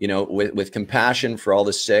 with compassion for all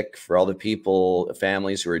the sick, for all the people,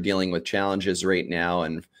 families who are dealing with challenges right now,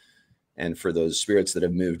 and for those spirits that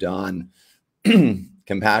have moved on,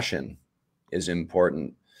 compassion is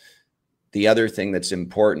important. The other thing that's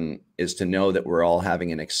important is to know that we're all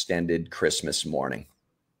having an extended Christmas morning.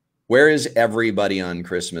 Where is everybody on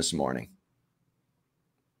Christmas morning?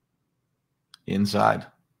 Inside.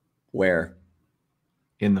 Where?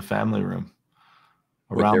 In the family room.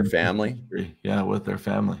 With their family? Yeah, with their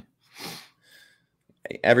family.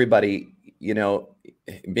 Everybody,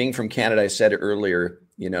 being from Canada, I said earlier,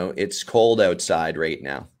 it's cold outside right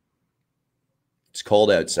now. It's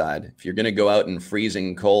cold outside. If you're going to go out in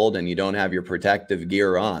freezing cold and you don't have your protective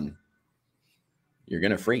gear on, you're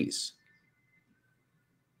going to freeze.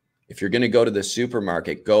 If you're going to go to the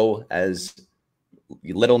supermarket, go as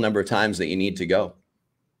little number of times that you need to go.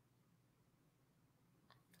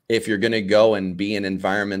 If you're going to go and be in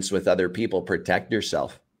environments with other people, protect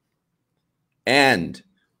yourself. And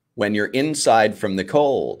when you're inside from the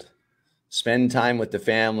cold, spend time with the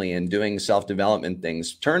family and doing self-development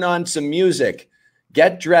things. Turn on some music,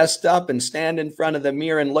 get dressed up and stand in front of the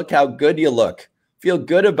mirror and look how good you look. Feel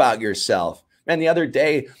good about yourself. Man, the other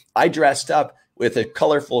day I dressed up with a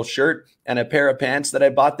colorful shirt and a pair of pants that I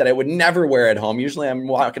bought that I would never wear at home. Usually I'm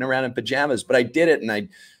walking around in pajamas, but I did it and I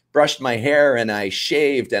brushed my hair and I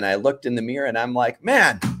shaved and I looked in the mirror and I'm like,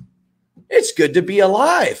 man, it's good to be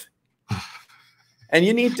alive. And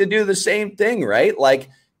you need to do the same thing, right? Like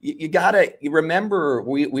you gotta remember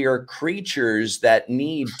we are creatures that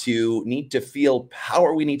need to feel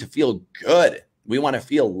power. We need to feel good. We want to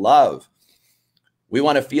feel love. We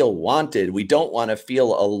want to feel wanted. We don't want to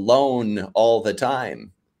feel alone all the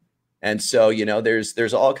time. And so,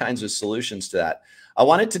 there's all kinds of solutions to that. I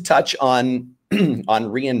wanted to touch on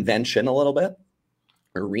reinvention a little bit,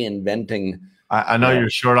 or reinventing. I know you're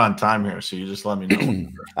short on time here, so you just let me know.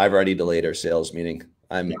 I've already delayed our sales meeting.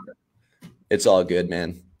 It's all good,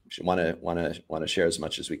 man. Want to share as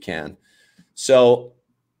much as we can. So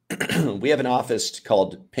we have an office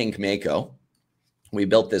called Pink Mako. We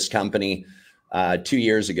built this company 2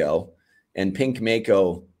 years ago, and Pink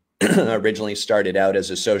Mako originally started out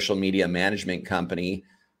as a social media management company,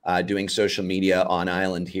 doing social media on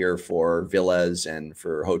island here for villas and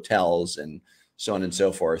for hotels and so on and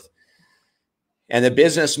so forth. And the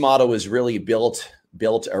business model was really built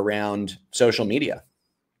around social media.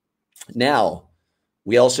 Now,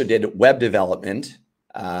 we also did web development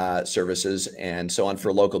services and so on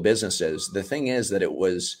for local businesses. The thing is that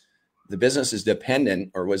the business is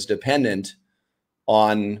dependent, or was dependent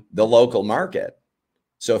on the local market.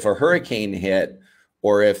 So if a hurricane hit,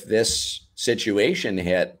 or if this situation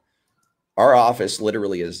hit, our office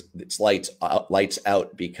literally it's lights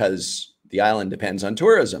out, because the island depends on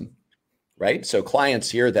tourism, right? So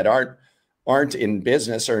clients here that aren't in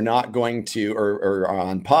business are not going to, or are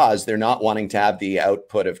on pause. They're not wanting to have the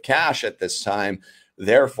output of cash at this time.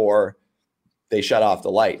 Therefore, they shut off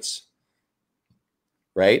the lights,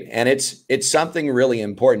 right? And it's something really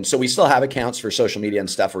important. So we still have accounts for social media and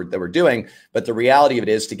stuff that we're doing, but the reality of it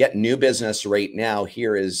is, to get new business right now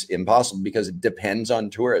here is impossible, because it depends on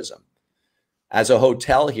tourism. As a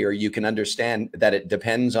hotel here, you can understand that it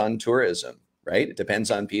depends on tourism, right? It depends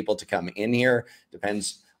on people to come in here,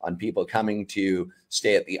 depends on people coming to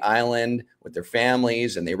stay at the island with their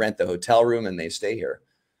families, and they rent the hotel room and they stay here.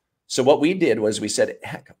 So what we did was we said,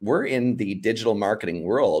 heck, we're in the digital marketing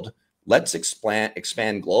world. Let's expand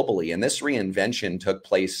globally. And this reinvention took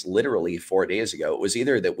place literally 4 days ago. It was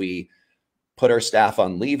either that we put our staff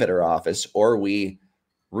on leave at our office, or we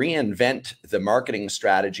reinvent the marketing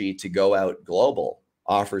strategy to go out global,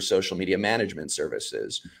 offer social media management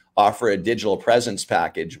services, offer a digital presence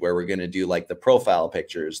package where we're going to do like the profile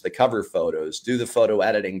pictures, the cover photos, do the photo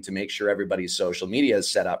editing to make sure everybody's social media is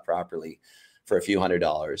set up properly for a few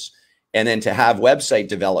 $100s. And then to have website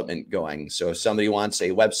development going. So if somebody wants a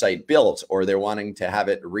website built, or they're wanting to have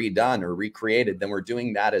it redone or recreated, then we're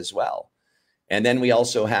doing that as well. And then we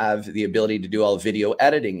also have the ability to do all video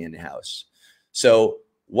editing in-house. So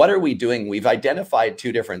what are we doing? We've identified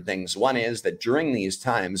two different things. One is that during these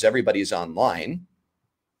times, everybody's online.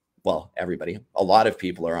 Well, everybody, a lot of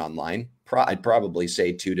people are online. I'd probably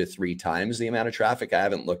say 2 to 3 times the amount of traffic. I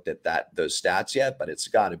haven't looked at those stats yet, but it's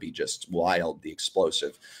got to be just wild, the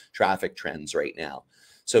explosive traffic trends right now.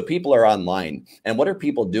 So people are online. And what are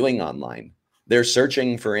people doing online? They're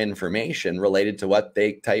searching for information related to what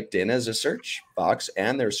they typed in as a search box,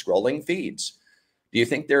 and they're scrolling feeds. Do you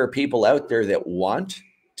think there are people out there that want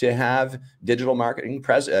to have digital marketing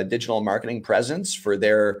presence for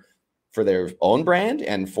their own brand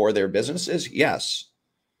and for their businesses? Yes.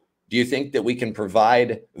 Do you think that we can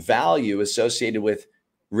provide value associated with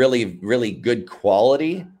really, really good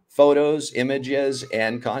quality photos, images,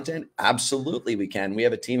 and content? Absolutely, we can. We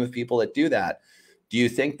have a team of people that do that. Do you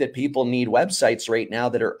think that people need websites right now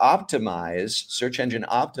that are optimized, search engine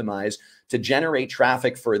optimized, to generate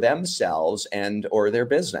traffic for themselves and or their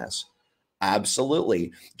business?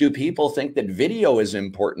 Absolutely. Do people think that video is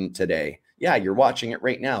important today? Yeah, you're watching it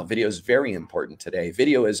right now. Video is very important today.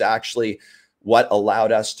 Video is actually what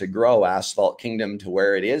allowed us to grow Asphalt Kingdom to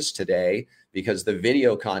where it is today, because the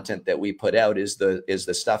video content that we put out is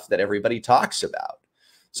the stuff that everybody talks about.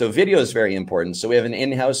 So video is very important. So we have an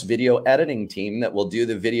in-house video editing team that will do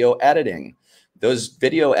the video editing. Those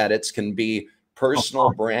video edits can be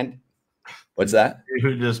personal brand. What's that?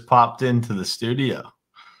 Who just popped into the studio?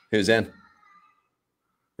 Who's in?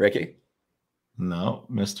 Ricky? No,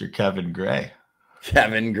 Mr. Kevin Gray.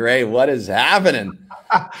 Kevin Gray, what is happening?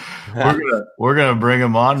 we're gonna bring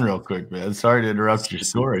him on real quick, man. Sorry to interrupt your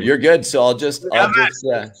story. You're good. So I'll just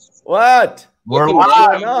what? We're What's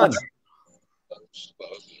live. going on?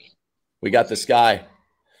 We got the sky.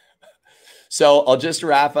 So I'll just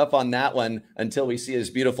wrap up on that one until we see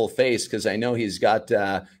his beautiful face, because I know he's got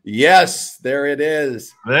yes, there it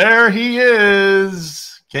is. There he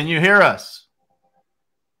is. Can you hear us?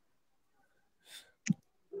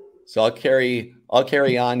 So I'll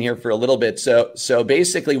carry on here for a little bit. So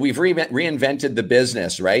basically, we've reinvented the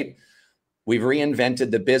business, right? We've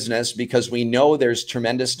reinvented the business because we know there's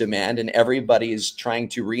tremendous demand, and everybody's trying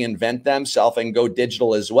to reinvent themselves and go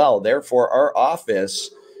digital as well. Therefore, our office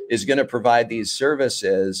is going to provide these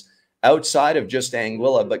services outside of just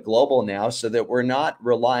Anguilla, but global now, so that we're not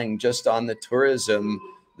relying just on the tourism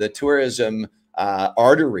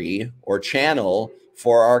artery or channel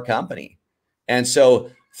for our company. And so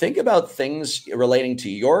think about things relating to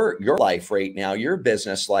your life right now, your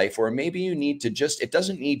business life, or maybe you need to it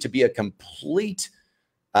doesn't need to be a complete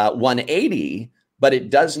 180, but it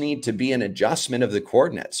does need to be an adjustment of the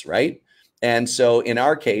coordinates, right? And so in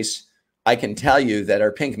our case, I can tell you that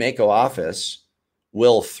our Pink Mako office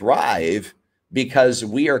will thrive because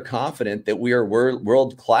we are confident that we are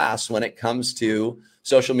world-class when it comes to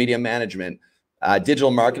social media management,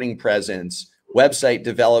 digital marketing presence, website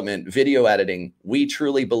development, video editing. We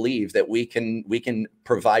truly believe that we can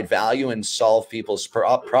provide value and solve people's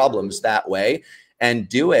problems that way, and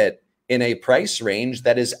do it in a price range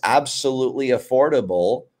that is absolutely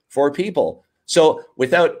affordable for people. So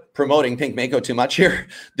without promoting Pink Mako too much here,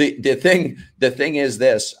 the thing is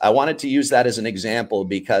this. I wanted to use that as an example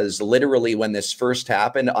because literally when this first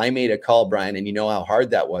happened, I made a call, Brian, and you know how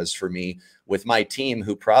hard that was for me with my team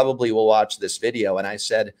who probably will watch this video. And I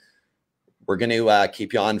said, we're going to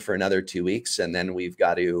keep you on for another 2 weeks, and then we've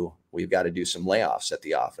got to do some layoffs at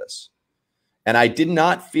the office. And I did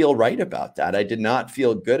not feel right about that. I did not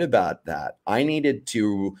feel good about that. I needed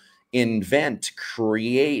to invent,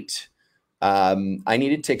 create. I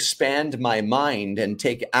needed to expand my mind and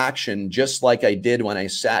take action, just like I did when I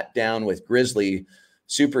sat down with Grizzly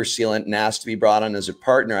Super Sealant and asked to be brought on as a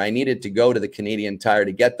partner. I needed to go to the Canadian Tire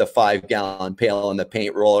to get the 5-gallon pail and the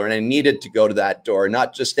paint roller. And I needed to go to that door,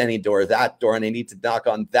 not just any door, that door. And I need to knock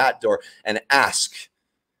on that door and ask.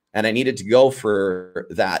 And I needed to go for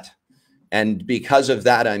that. And because of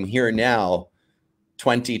that, I'm here now,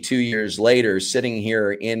 22 years later, sitting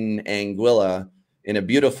here in Anguilla in a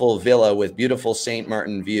beautiful villa with beautiful St.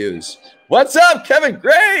 Martin views. What's up, Kevin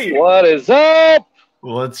Gray? What is up?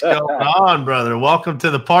 What's going on, brother? Welcome to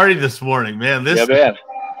the party this morning, man. This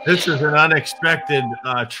is an unexpected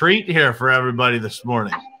treat here for everybody this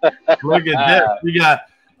morning. Look at this. We got,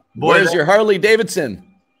 where's your Harley Davidson?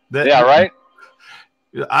 Yeah, right.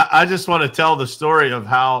 I just want to tell the story of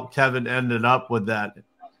how Kevin ended up with that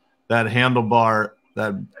handlebar,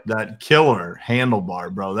 that killer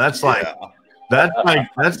handlebar, bro. That's like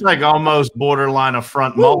that's like almost borderline a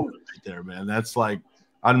front mullet right there, man. That's like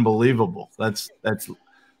unbelievable. That's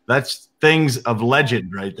things of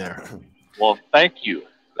legend right there. Well, thank you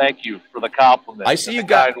for the compliment. I see you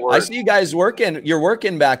guys working. You're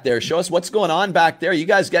working back there. Show us what's going on back there. You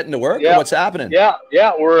guys getting to work? Yeah. Or what's happening? Yeah.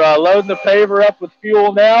 We're loading the paver up with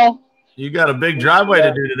fuel now. You got a big driveway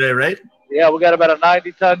to do today, right? Yeah, we got about a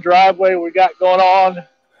 90-ton driveway we got going on.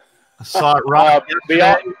 I saw it right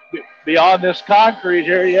beyond this concrete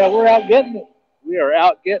here. Yeah, we're out getting it. We are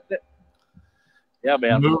out getting it. Yeah,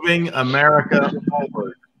 man. Moving America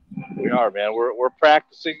forward. We are, man. We're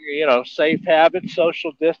practicing, safe habits,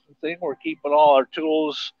 social distancing. We're keeping all our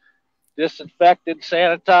tools disinfected,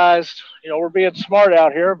 sanitized. We're being smart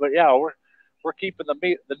out here, but yeah, we're keeping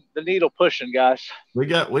the needle pushing, guys. We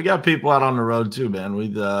got people out on the road too, man. We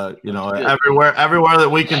everywhere that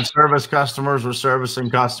we can service customers, we're servicing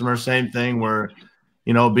customers. Same thing. We're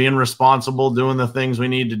being responsible, doing the things we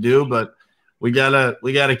need to do, but we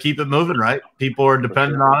gotta keep it moving, right? People are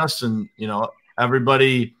dependent on us, and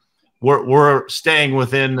everybody. We're staying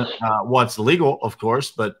within what's legal, of course,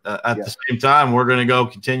 but at the same time, we're going to go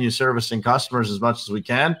continue servicing customers as much as we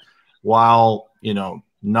can, while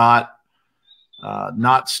not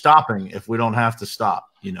stopping if we don't have to stop.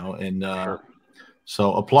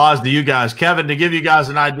 So applause to you guys, Kevin. To give you guys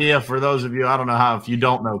an idea, for those of you, I don't know if you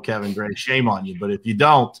don't know Kevin Gray, shame on you, but if you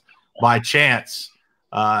don't, by chance,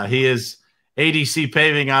 he is ADC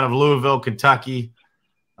Paving out of Louisville, Kentucky.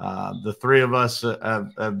 The three of us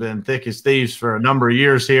have been thick as thieves for a number of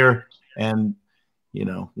years here, and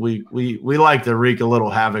we like to wreak a little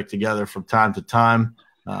havoc together from time to time.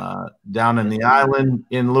 Down in the island,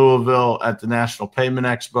 in Louisville, at the National Pavement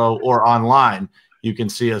Expo, or online, you can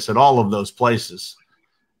see us at all of those places.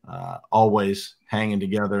 Always hanging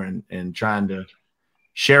together and trying to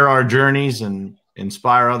share our journeys and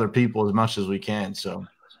inspire other people as much as we can. So,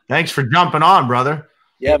 thanks for jumping on, brother.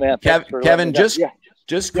 Yeah, man. Kevin,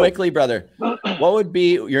 just quickly, brother, what would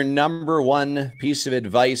be your number one piece of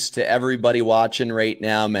advice to everybody watching right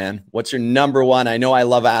now, man? What's your number one? I know I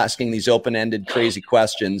love asking these open-ended, crazy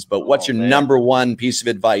questions, but what's your number one piece of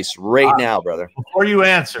advice right now, brother? Before you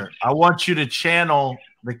answer, I want you to channel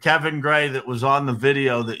the Kevin Gray that was on the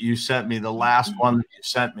video that you sent me, the last one that you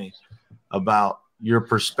sent me, about your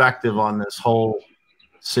perspective on this whole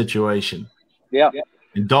situation. Yeah.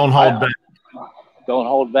 And don't hold back. Don't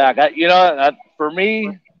hold back. For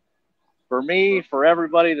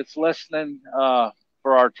everybody that's listening,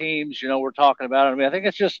 for our teams, we're talking about it. I mean, I think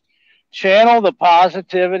it's just channel the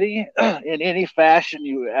positivity in any fashion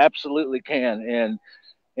you absolutely can.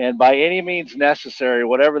 And by any means necessary,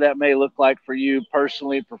 whatever that may look like for you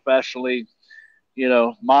personally, professionally,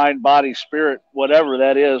 mind, body, spirit, whatever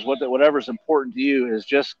that is, whatever's important to you, is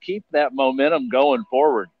just keep that momentum going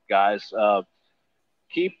forward, guys.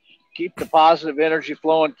 Keep the positive energy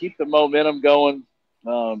flowing, keep the momentum going.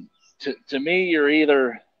 To me, you're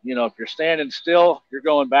either, if you're standing still, you're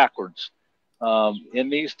going backwards. In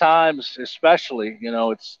these times, especially,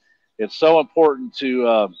 it's so important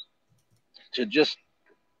to just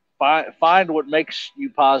find what makes you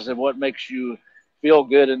positive, what makes you feel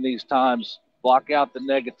good in these times. Block out the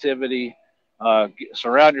negativity.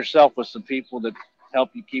 Surround yourself with some people that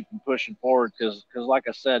help you keep them pushing forward. Because like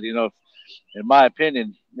I said, in my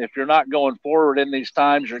opinion, if you're not going forward in these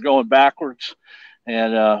times, you're going backwards.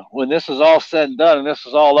 And when this is all said and done and this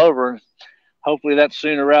is all over, hopefully that's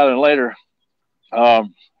sooner rather than later,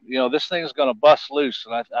 this thing's going to bust loose.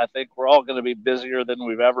 And I think we're all going to be busier than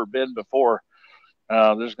we've ever been before.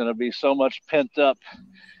 There's going to be so much pent up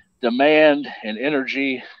demand and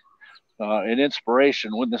energy and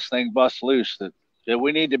inspiration when this thing busts loose that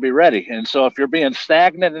we need to be ready. And so if you're being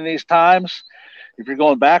stagnant in these times, if you're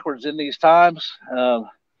going backwards in these times,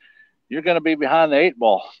 you're going to be behind the 8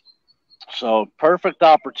 ball. So perfect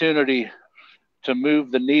opportunity to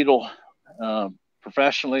move the needle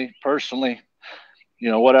professionally, personally,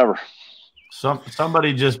 whatever.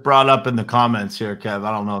 Somebody just brought up in the comments here, Kev.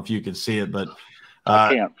 I don't know if you can see it, but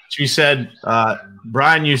I can't. She said,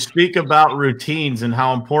 Brian, you speak about routines and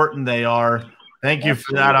how important they are. Thank you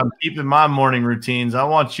for that. I'm keeping my morning routines. I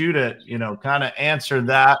want you to, kind of answer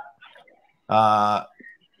that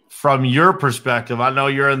from your perspective. I know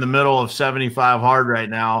you're in the middle of 75 hard right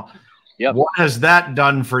now. Yep. What has that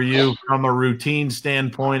done for you from a routine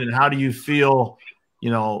standpoint, and how do you feel,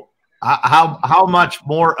 how much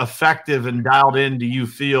more effective and dialed in do you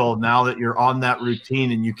feel now that you're on that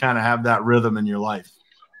routine and you kind of have that rhythm in your life?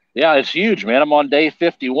 Yeah, it's huge, man. I'm on day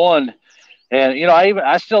 51, and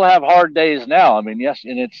I still have hard days now. I mean, yes,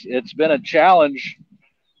 and it's been a challenge,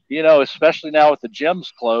 especially now with the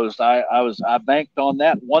gyms closed. I banked on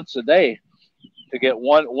that once a day to get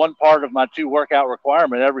one part of my 2 workout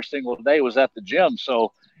requirement every single day was at the gym.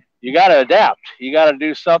 So you got to adapt. You got to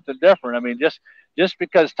do something different. I mean, just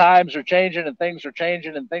because times are changing and things are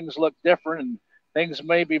changing and things look different and things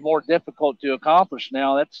may be more difficult to accomplish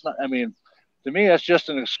now, that's not, I mean, to me, that's just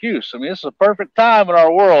an excuse. I mean, it's a perfect time in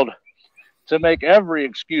our world to make every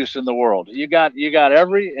excuse in the world. You got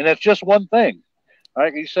every, and it's just one thing. All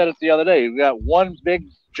right. You said it the other day. You got one big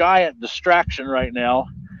giant distraction right now,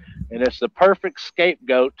 and it's the perfect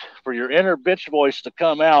scapegoat for your inner bitch voice to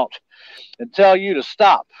come out and tell you to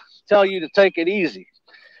stop, tell you to take it easy,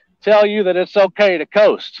 tell you that it's okay to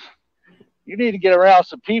coast. You need to get around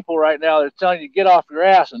some people right now that are telling you to get off your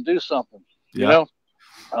ass and do something,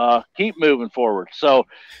 keep moving forward. So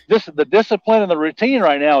the discipline and the routine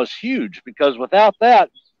right now is huge, because without that,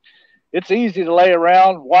 it's easy to lay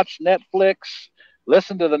around, watch Netflix,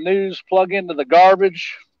 listen to the news, plug into the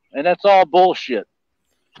garbage, and that's all bullshit.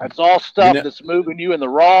 That's all stuff that's moving you in the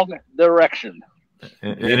wrong direction.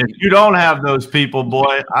 And if you don't have those people,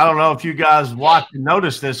 boy, I don't know if you guys watch and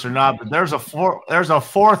notice this or not, but there's a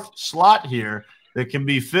 4th slot here that can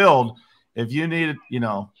be filled. If you need, you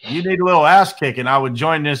need a little ass kicking, I would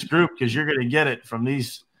join this group, because you're going to get it from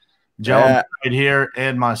these gentlemen right here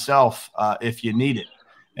and myself if you need it.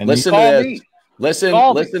 And listen to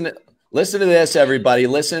this. Listen to this, everybody.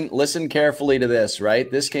 Listen carefully to this, right?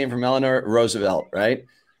 This came from Eleanor Roosevelt, right?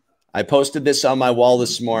 I posted this on my wall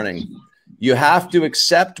this morning. You have to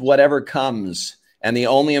accept whatever comes, and the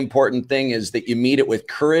only important thing is that you meet it with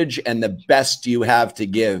courage and the best you have to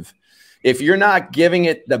give. If you're not giving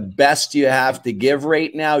it the best you have to give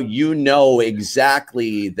right now, you know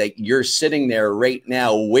exactly that you're sitting there right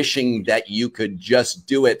now wishing that you could just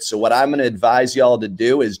do it. So what I'm going to advise y'all to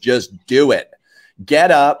do is just do it.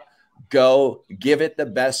 Get up, go, give it the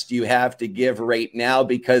best you have to give right now,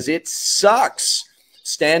 because it sucks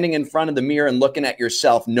standing in front of the mirror and looking at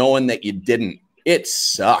yourself knowing that you didn't. It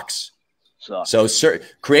sucks. So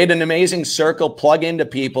create an amazing circle, plug into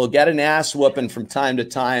people, get an ass whooping from time to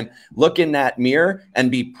time, look in that mirror and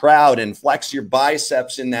be proud and flex your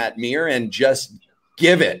biceps in that mirror and just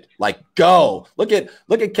give it. Like, go. Look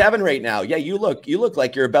at Kevin right now. Yeah, you look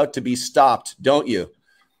like you're about to be stopped, don't you?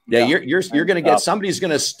 Yeah, you're going to get, somebody's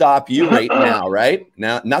going to stop you right now, right?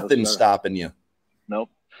 Now nothing's stopping you. Nope.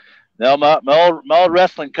 No, my old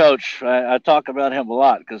wrestling coach, I talk about him a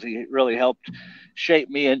lot because he really helped shape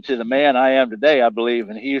me into the man I am today, I believe.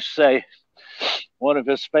 And he used to say, one of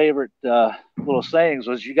his favorite little sayings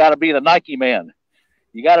was, you got to be the Nike man.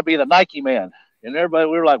 You got to be the Nike man. And everybody,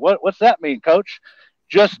 we were like, what's that mean, coach?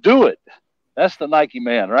 Just do it. That's the Nike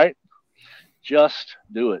man, right? Just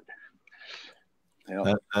do it.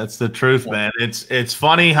 That's the truth, man. It's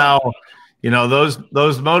funny how, those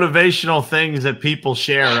motivational things that people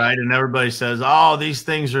share, right? And everybody says, oh, these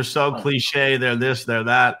things are so cliche. They're this, they're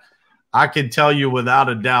that. I can tell you without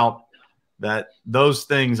a doubt that those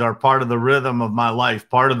things are part of the rhythm of my life,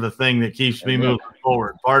 part of the thing that keeps me moving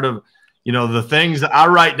forward, part of, the things that I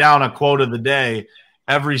write down a quote of the day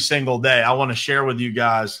every single day. I want to share with you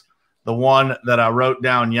guys the one that I wrote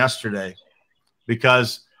down yesterday,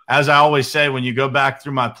 because as I always say, when you go back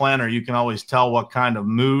through my planner, you can always tell what kind of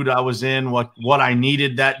mood I was in, what I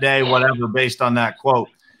needed that day, whatever, based on that quote.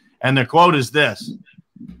 And the quote is this: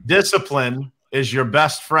 Discipline is your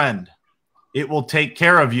best friend. It will take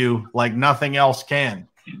care of you like nothing else can.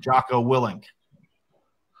 Jocko Willink.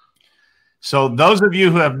 So those of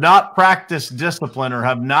you who have not practiced discipline or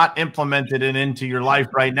have not implemented it into your life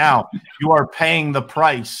right now, you are paying the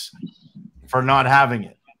price for not having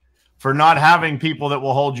it, for not having people that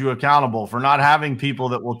will hold you accountable, for not having people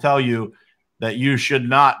that will tell you that you should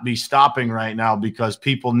not be stopping right now because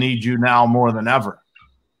people need you now more than ever,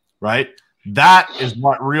 right? That is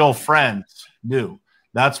what real friends do.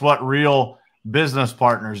 That's what real business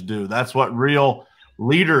partners do. That's what real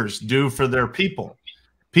leaders do for their people.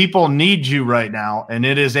 People need you right now, and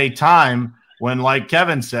it is a time when, like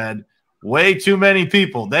Kevin said, way too many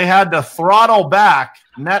people, they had to throttle back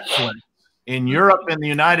Netflix in Europe and the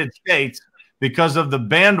United States because of the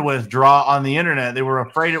bandwidth draw on the internet. They were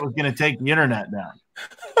afraid it was going to take the internet down.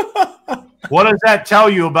 What does that tell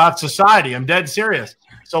you about society? I'm dead serious.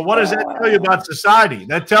 So what does that tell you about society?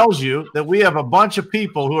 That tells you that we have a bunch of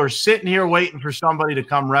people who are sitting here waiting for somebody to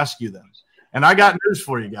come rescue them. And I got news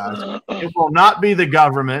for you guys. It will not be the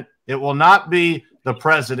government. It will not be the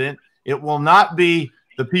president. It will not be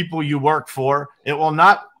the people you work for. It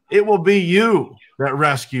will be you that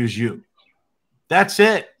rescues you. That's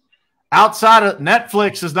it. Outside of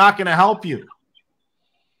Netflix is not going to help you.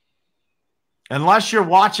 Unless you're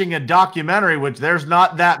watching a documentary, which there's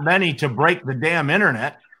not that many to break the damn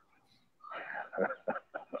internet.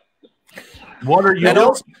 What are you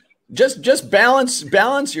doing? Just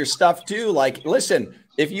balance your stuff too. Like, listen,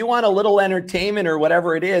 if you want a little entertainment or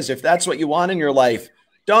whatever it is, if that's what you want in your life,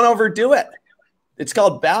 don't overdo it. It's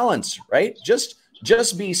called balance, right? Just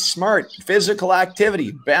be smart. Physical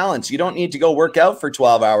activity, balance. You don't need to go work out for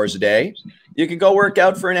 12 hours a day. You can go work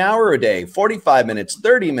out for an hour a day, 45 minutes,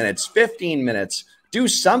 30 minutes, 15 minutes. Do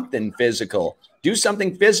something physical. Do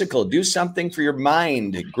something physical. Do something for your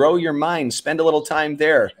mind. Grow your mind. Spend a little time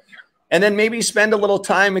there. And then maybe spend a little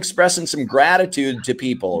time expressing some gratitude to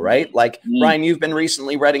people, right? Like, Brian, you've been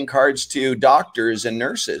recently writing cards to doctors and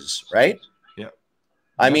nurses, right? Yeah.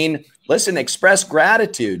 I mean, listen, express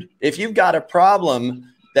gratitude. If you've got a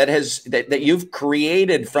problem that you've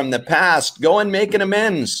created from the past, go and make an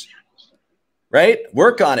amends, right?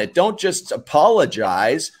 Work on it. Don't just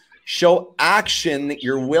apologize. Show action that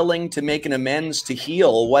you're willing to make an amends to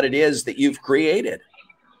heal what it is that you've created,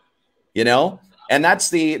 you know? And that's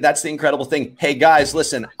the incredible thing. Hey, guys,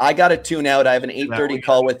 listen, I got to tune out. I have an 8:30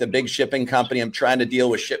 call with a big shipping company. I'm trying to deal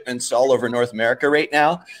with shipments all over North America right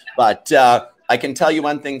now. But I can tell you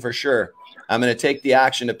one thing for sure. I'm going to take the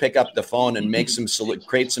action to pick up the phone and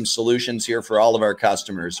create some solutions here for all of our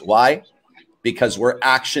customers. Why? Because we're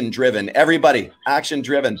action-driven. Everybody,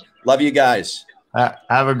 action-driven. Love you guys.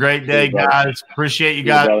 Have a great day, guys. Appreciate you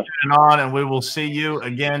guys being on, and we will see you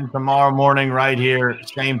again tomorrow morning right here,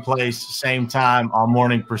 same place, same time on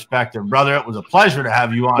Morning Perspective. Brother, it was a pleasure to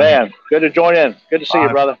have you on. Man, good to join in. Good to see you,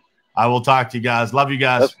 brother. I will talk to you guys. Love you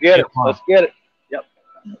guys. Let's get it. Let's get it.